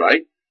thousand years,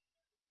 right?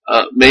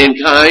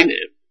 Mankind,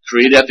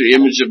 created after the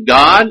image of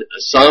God,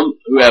 some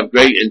who have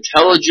great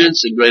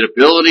intelligence and great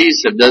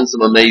abilities have done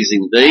some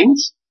amazing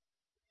things.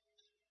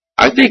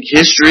 I think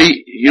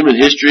human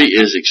history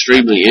is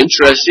extremely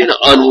interesting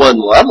on one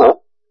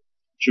level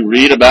to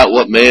read about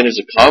what man has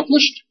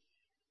accomplished.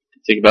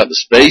 Think about the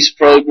space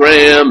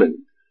program and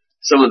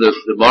some of the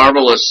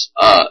marvelous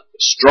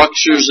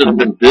structures that have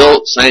been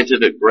built,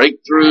 scientific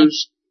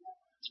breakthroughs.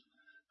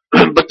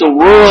 But the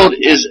world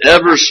is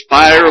ever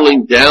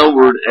spiraling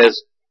downward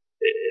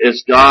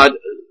as God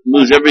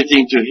moves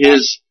everything to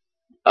His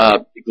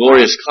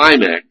glorious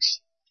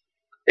climax.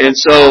 And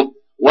so,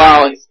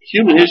 while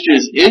human history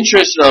is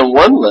interesting on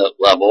one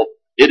level,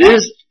 it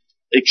is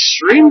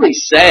extremely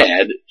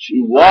sad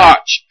to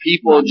watch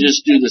people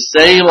just do the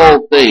same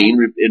old thing,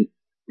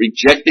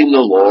 rejecting the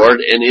Lord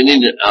and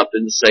ending up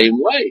in the same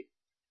way.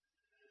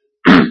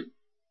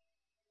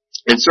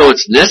 And so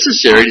it's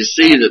necessary to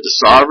see that the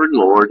sovereign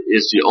Lord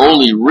is the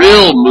only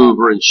real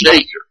mover and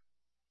shaker.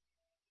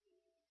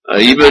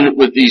 Even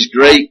with these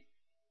great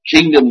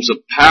kingdoms of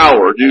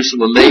power do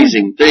some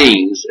amazing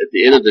things, at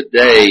the end of the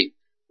day,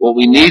 what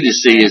we need to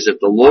see is that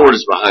the Lord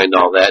is behind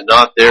all that,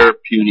 not their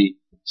puny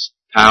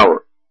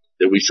power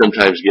that we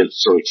sometimes get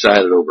so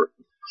excited over.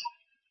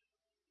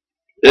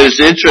 It's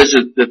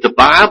interesting that the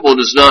Bible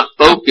does not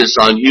focus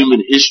on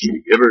human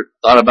history. You ever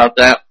thought about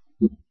that?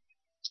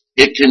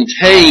 It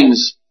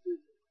contains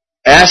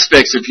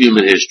aspects of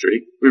human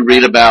history. We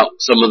read about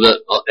some of the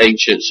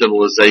ancient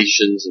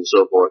civilizations and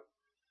so forth.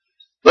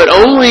 But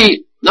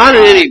only, not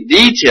in any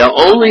detail,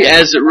 only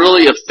as it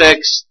really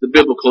affects the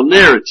biblical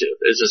narrative,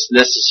 as it's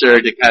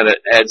necessary to kind of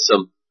add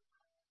some,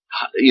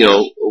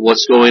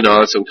 what's going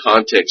on, some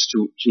context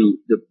to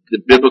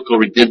the biblical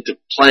redemptive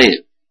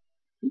plan.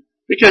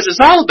 Because it's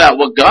all about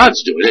what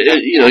God's doing.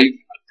 You've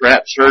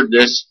perhaps heard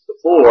this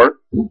before.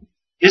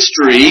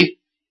 History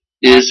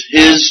is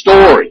His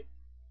story.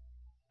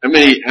 How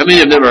many have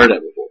never heard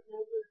that before?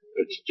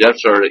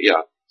 Jeff's heard it,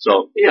 yeah.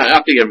 So, yeah,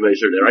 I think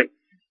everybody's heard that, right?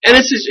 And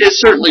it's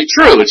certainly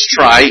true. It's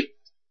trite,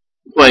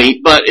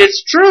 quaint, but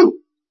it's true.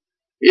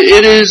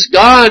 It is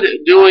God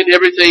doing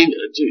everything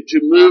to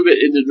move it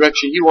in the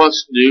direction He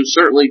wants to do,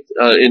 certainly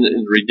in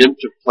the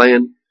redemptive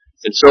plan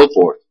and so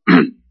forth.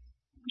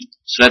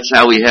 So that's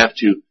how we have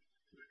to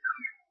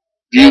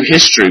view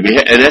history.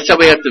 And that's how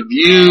we have to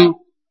view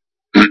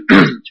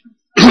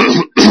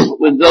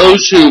when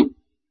those who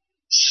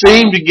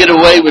seem to get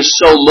away with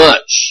so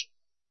much,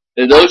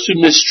 and those who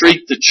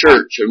mistreat the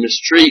church or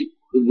mistreat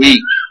the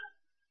weak,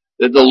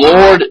 that the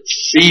Lord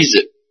sees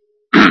it.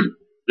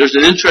 There's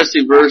an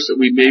interesting verse that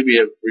we maybe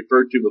have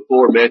referred to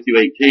before, Matthew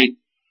 18.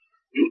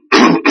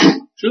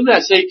 Truly I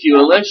say to you,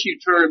 unless you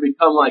turn and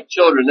become like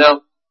children.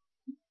 Now,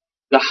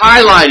 the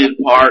highlighted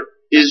part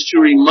is to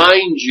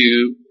remind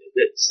you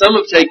that some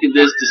have taken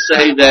this to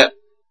say that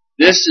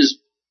this is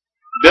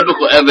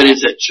biblical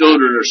evidence that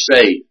children are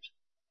saved,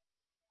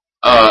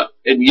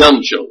 and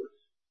young children.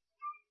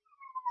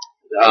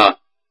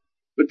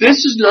 But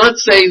this is not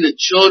saying that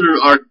children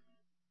are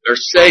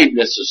saved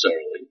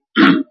necessarily,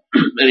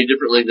 any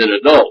differently than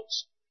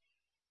adults.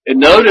 And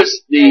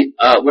notice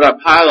what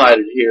I've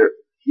highlighted here.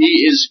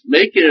 He is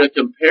making a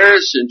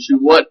comparison to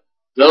what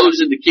those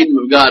in the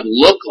kingdom of God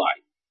look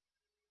like.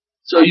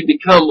 So you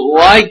become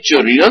like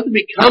children. You don't have to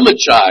become a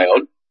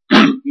child.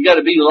 You got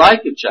to be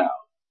like a child.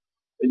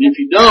 And if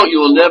you don't, you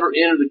will never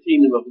enter the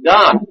kingdom of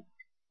God.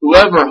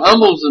 Whoever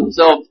humbles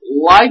himself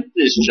like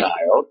this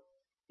child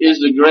is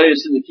the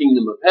greatest in the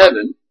kingdom of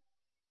heaven.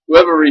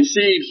 Whoever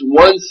receives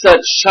one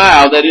such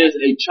child, that is,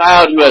 a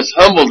child who has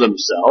humbled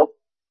himself,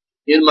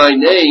 in my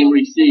name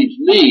receives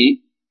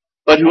me.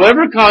 But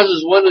whoever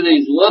causes one of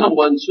these little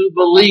ones who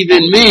believe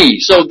in me.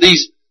 So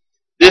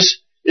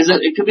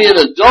it could be an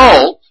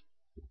adult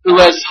who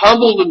has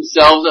humbled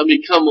themselves and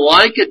become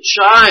like a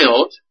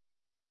child.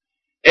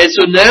 And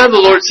so now the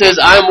Lord says,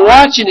 I'm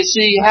watching to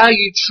see how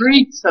you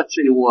treat such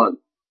a one.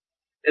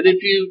 And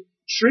if you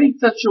treat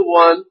such a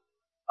one,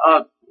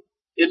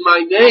 in my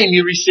name,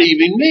 you're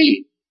receiving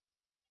me.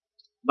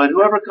 But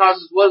whoever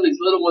causes one of these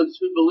little ones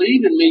who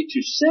believe in me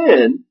to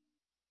sin,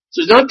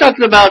 so he's not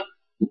talking about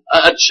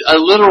a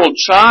literal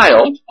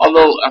child,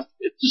 although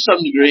to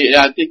some degree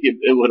I think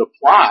it would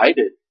apply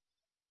to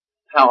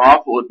how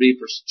awful it would be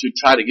to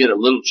try to get a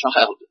little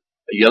child,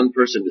 a young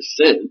person, to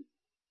sin.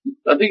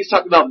 I think he's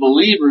talking about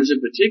believers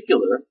in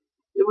particular.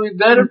 It would be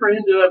better for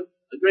him to have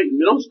a great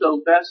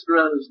millstone fastened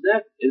around his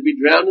neck and be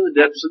drowned in the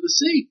depths of the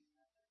sea.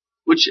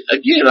 which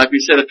again, like we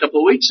said a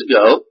couple of weeks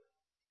ago,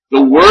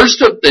 the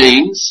worst of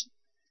things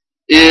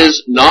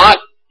is not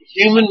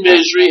human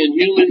misery and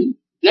human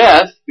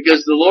death,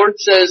 because the Lord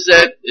says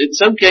that in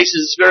some cases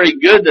it's very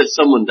good that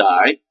someone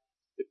die,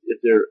 if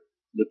they're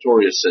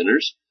notorious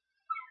sinners.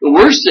 The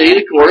worst thing,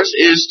 of course,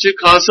 is to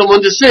cause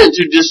someone to sin,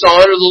 to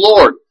dishonor the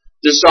Lord.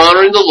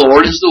 Dishonoring the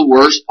Lord is the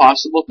worst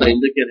possible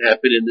thing that can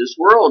happen in this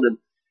world. And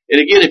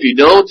again, if you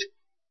don't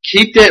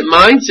keep that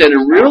mindset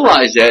and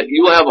realize that,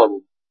 you will have a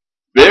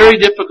very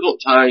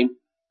difficult time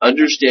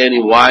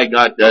understanding why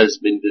God does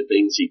many of the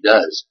things He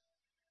does.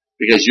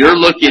 Because you're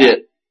looking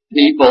at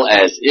people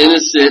as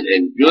innocent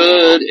and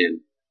good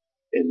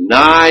and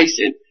nice,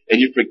 and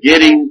you're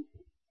forgetting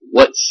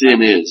what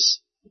sin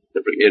is,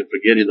 and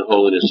forgetting the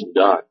holiness of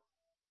God.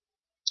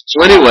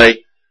 So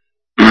anyway,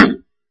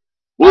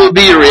 what would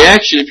be your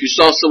reaction if you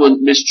saw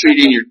someone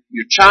mistreating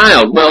your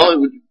child? Well, it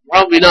would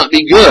probably not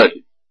be good.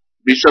 It'd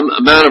be some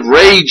amount of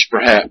rage,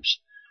 perhaps.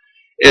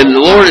 And the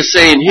Lord is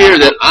saying here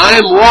that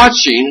I'm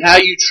watching how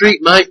you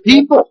treat my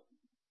people.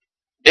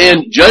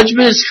 And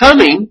judgment is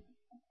coming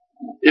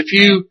if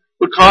you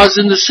would cause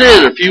them to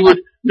sin, or if you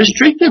would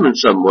mistreat them in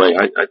some way.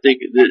 I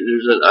think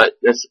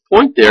that's the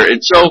point there.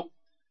 And so,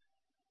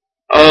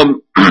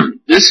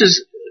 this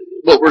is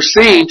what we're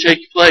seeing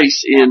take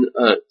place in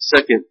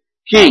 2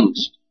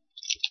 Kings.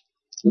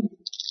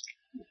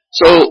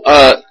 So,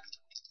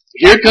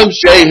 here comes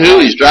Jehu.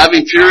 He's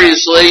driving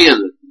furiously,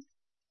 and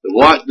the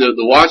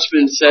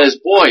watchman says,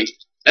 boy,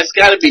 that's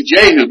got to be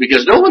Jehu,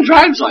 because no one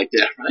drives like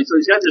that, right? So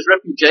he's got this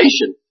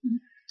reputation.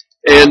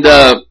 And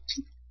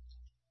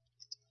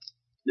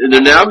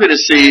they're now going to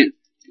see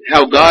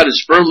how God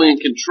is firmly in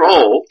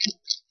control,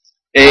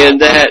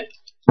 and that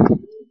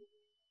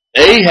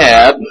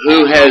Ahab,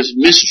 who has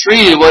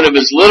mistreated one of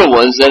his little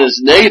ones, that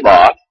is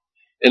Naboth,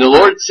 and the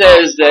Lord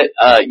says that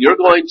you're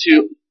going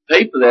to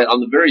pay for that on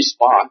the very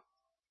spot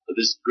of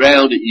this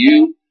ground that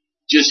you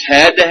just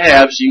had to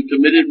have, so you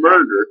committed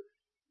murder.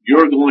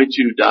 You're going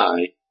to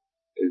die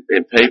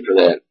and pay for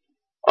that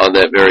on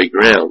that very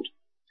ground.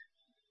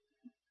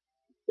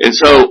 And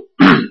so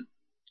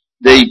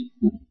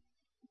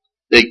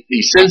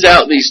he sends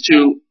out these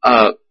two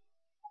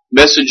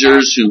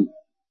messengers who,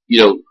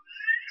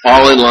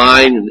 fall in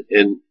line,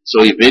 and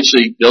so he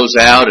eventually goes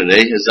out, and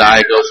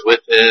Ahaziah goes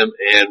with him,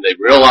 and they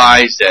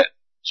realize that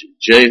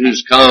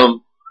Jehu's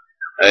come,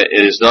 and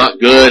it's not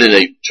good, and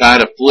they try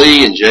to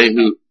flee, and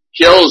Jehu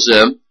kills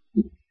them.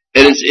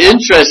 And it's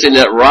interesting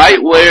that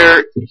right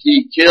where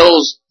he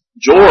kills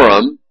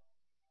Joram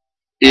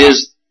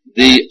is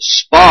the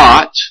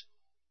spot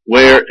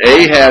where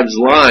Ahab's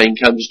line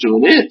comes to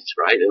an end,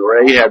 right? And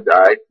where Ahab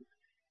died,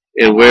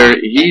 and where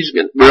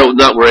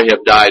not where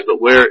Ahab died, but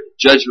where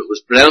judgment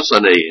was pronounced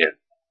on Ahab,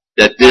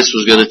 that this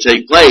was going to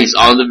take place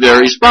on the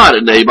very spot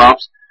at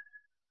Naboth's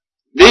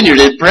vineyard.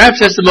 And perhaps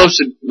that's the most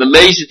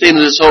amazing thing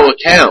in this whole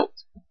account,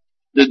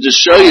 to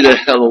show you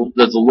that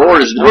the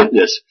Lord is doing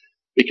this,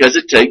 because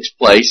it takes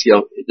place,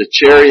 the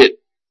chariot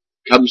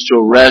comes to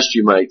a rest,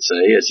 you might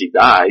say, as he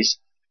dies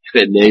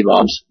at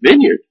Naboth's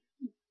vineyard.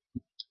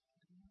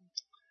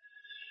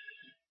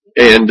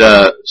 And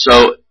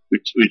so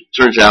it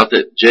turns out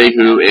that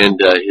Jehu and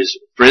his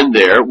friend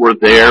there were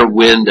there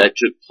when that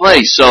took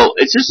place. So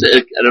it's just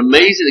an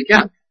amazing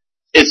account.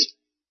 It's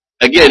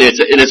a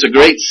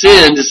great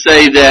sin to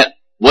say that,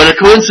 what a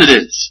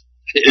coincidence.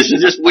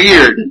 Isn't this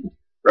weird,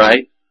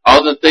 right?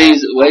 All the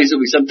ways that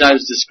we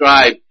sometimes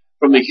describe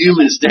from a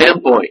human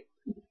standpoint.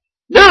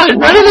 No,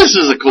 none of this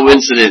is a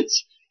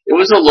coincidence. It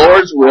was the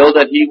Lord's will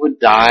that he would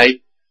die,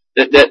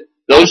 that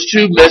those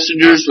two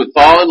messengers would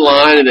fall in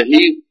line, and that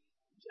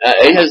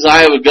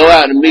Ahaziah would go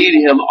out and meet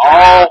him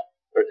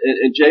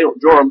and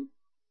Joram,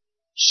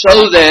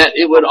 so that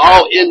it would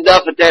all end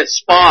up at that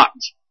spot,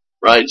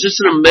 right?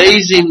 Just an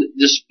amazing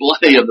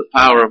display of the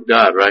power of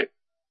God, right?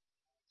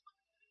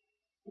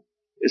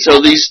 And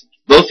so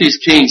both these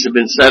kings have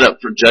been set up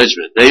for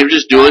judgment. They were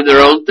just doing their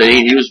own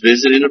thing. He was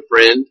visiting a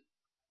friend,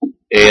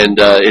 and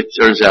it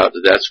turns out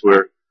that that's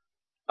where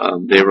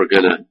they were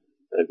going to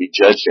be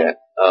judged at.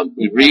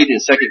 We read in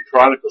 2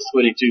 Chronicles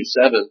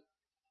 22:7,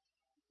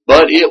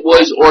 but it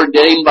was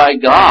ordained by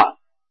God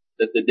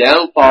that the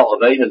downfall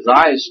of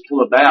Ahaziah should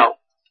come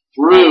about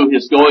through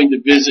his going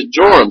to visit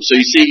Joram. So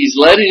you see, he's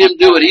letting him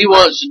do what he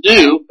wants to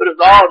do, but it's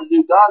all to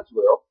do God's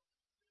will.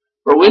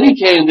 For when he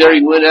came there,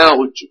 he went out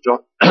with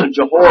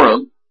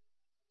Jehoram.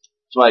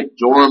 It's like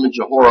Joram and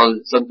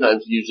Jehoram,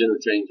 sometimes used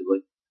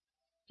interchangeably,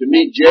 to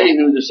meet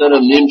Jehu, the son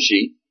of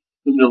Nimshi,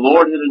 whom the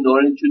Lord had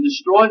anointed to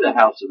destroy the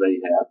house of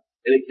Ahab.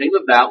 And it came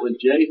about when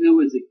Jehu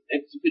was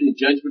executing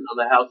judgment on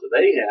the house of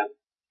Ahab,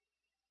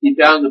 he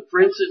found the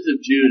princes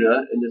of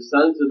Judah and the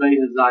sons of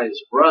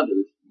Ahaziah's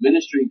brothers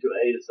ministering to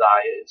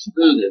Ahaziah and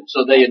slew them.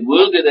 So they had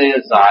wounded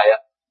Ahaziah.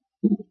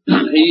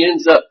 He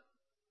ends up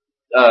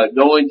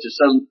going to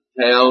some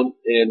town,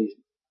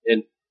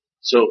 and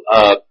so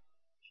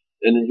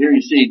and here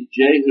you see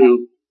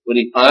Jehu, when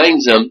he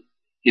finds him,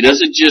 he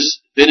doesn't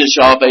just finish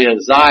off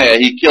Ahaziah,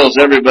 he kills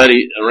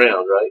everybody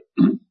around, right?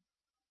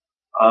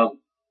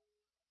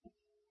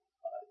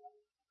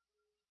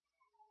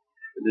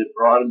 and then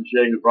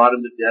Jehu brought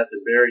him to death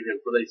and buried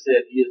him, for they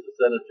said he is the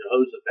son of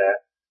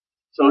Jehoshaphat.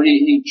 So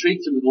he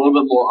treats him with a little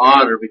bit more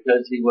honor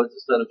because he was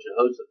the son of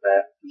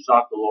Jehoshaphat, who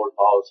sought the Lord with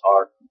all his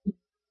heart,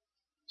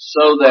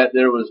 so that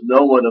there was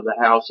no one of the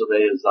house of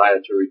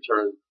Ahaziah to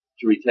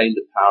retain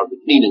the power of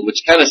the kingdom,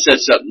 which kind of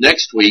sets up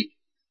next week,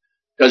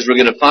 because we're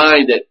going to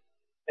find that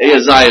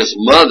Ahaziah's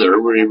mother,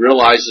 when he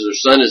realizes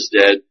her son is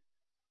dead,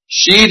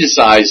 she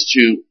decides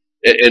to,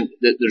 and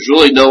there's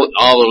really no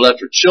all are left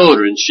her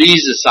children, she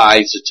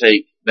decides to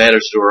take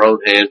matters to her own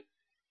hand,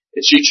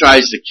 and she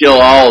tries to kill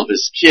all of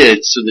his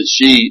kids so that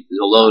she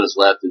alone is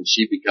left, and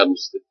she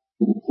becomes the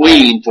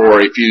queen for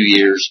a few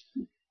years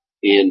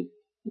in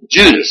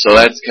Judah. So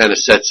that kind of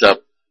sets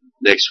up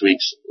next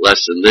week's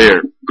lesson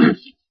there.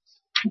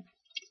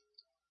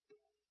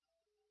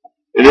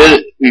 And then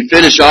we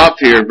finish off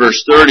here in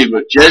verse 30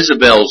 with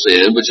Jezebel's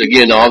end, which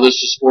again, all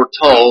this is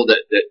foretold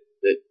that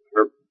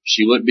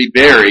she wouldn't be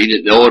buried,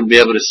 and no one would be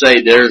able to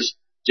say, there's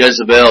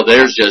Jezebel,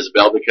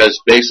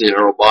 because basically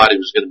her whole body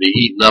was going to be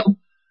eaten up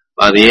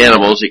by the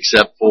animals,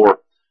 except for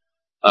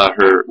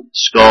her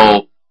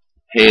skull,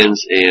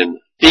 hands, and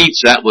feet.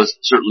 So that was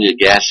certainly a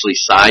ghastly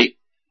sight.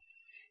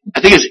 I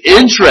think it's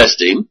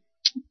interesting,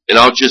 and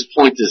I'll just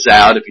point this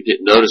out if you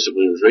didn't notice it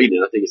when I was reading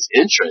it. I think it's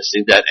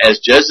interesting that as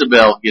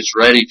Jezebel gets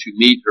ready to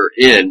meet her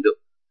end,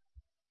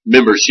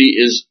 remember, she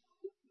is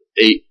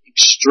a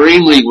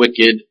extremely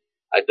wicked,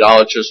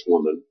 idolatrous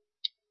woman.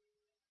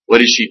 What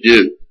does she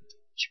do?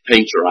 She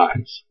paints her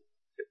eyes.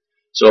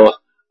 So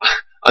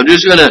I'm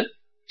just going to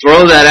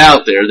throw that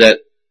out there that,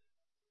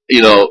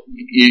 you know,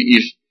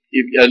 you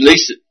at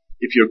least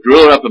if you're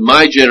growing up in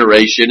my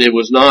generation, it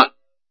was not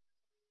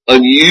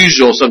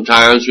unusual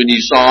sometimes when you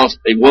saw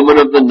a woman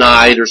of the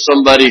night or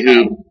somebody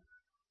who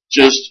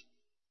just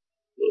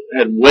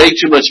had way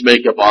too much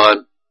makeup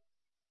on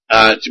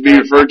to be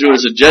referred to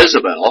as a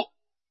Jezebel,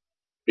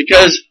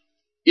 because,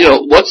 you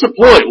know, what's the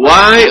point?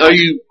 Why are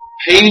you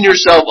painting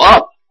yourself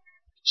up?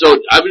 So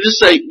I would just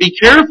say, be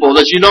careful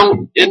that you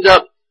don't end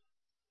up,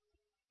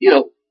 you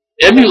know,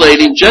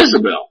 emulating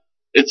Jezebel.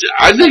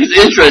 I think it's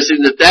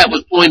interesting that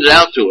was pointed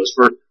out to us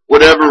for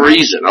whatever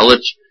reason. I'll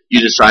let you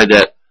decide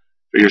that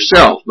for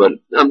yourself, but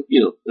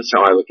you know, that's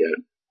how I look at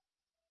it.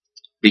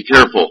 Be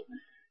careful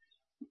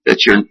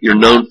that you're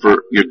known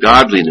for your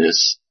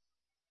godliness,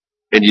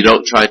 and you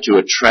don't try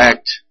to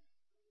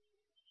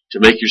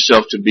make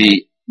yourself to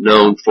be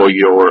known for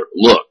your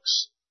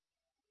looks.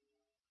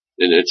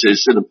 And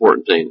it's an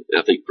important thing.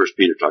 I think First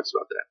Peter talks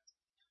about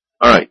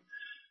that. All right.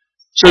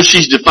 So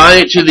she's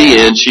defiant to the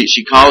end.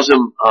 She calls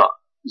him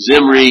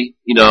Zimri,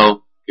 you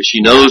know, because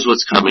she knows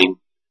what's coming,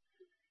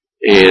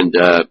 and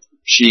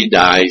she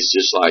dies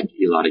just like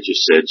Elijah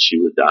said she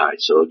would die.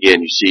 So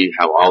again, you see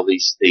how all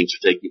these things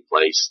are taking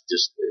place,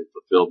 just in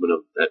fulfillment of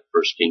that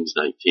 1 Kings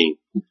 19.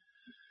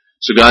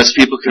 So God's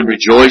people can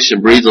rejoice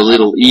and breathe a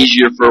little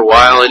easier for a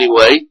while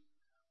anyway.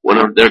 One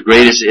of their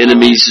greatest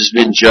enemies has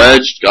been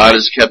judged. God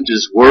has kept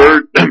His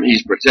word.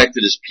 He's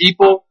protected His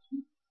people.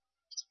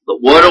 But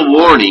what a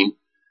warning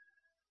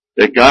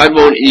that God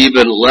won't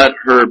even let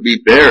her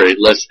be buried,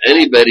 lest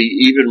anybody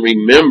even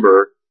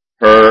remember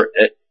her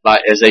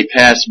as they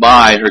pass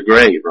by her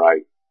grave,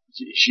 right?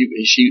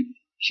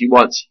 He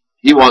wants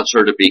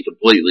her to be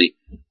completely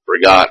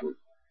forgotten.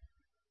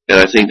 And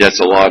I think that's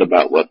a lot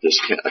about what this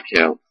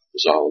account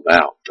is all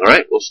about. All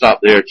right, we'll stop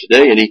there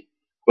today. Any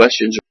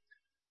questions?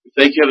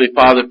 Thank you, Heavenly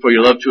Father, for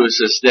your love to us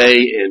this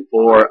day and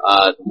for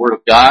the Word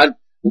of God.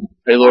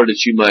 Pray, Lord,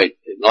 that you might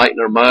enlighten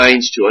our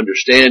minds to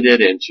understand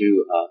it and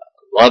to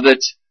love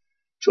it,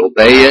 to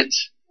obey it,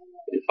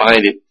 and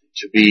find it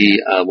to be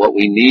what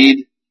we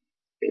need.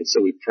 And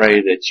so we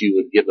pray that you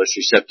would give us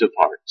receptive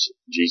hearts.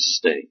 In Jesus'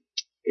 name,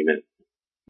 amen.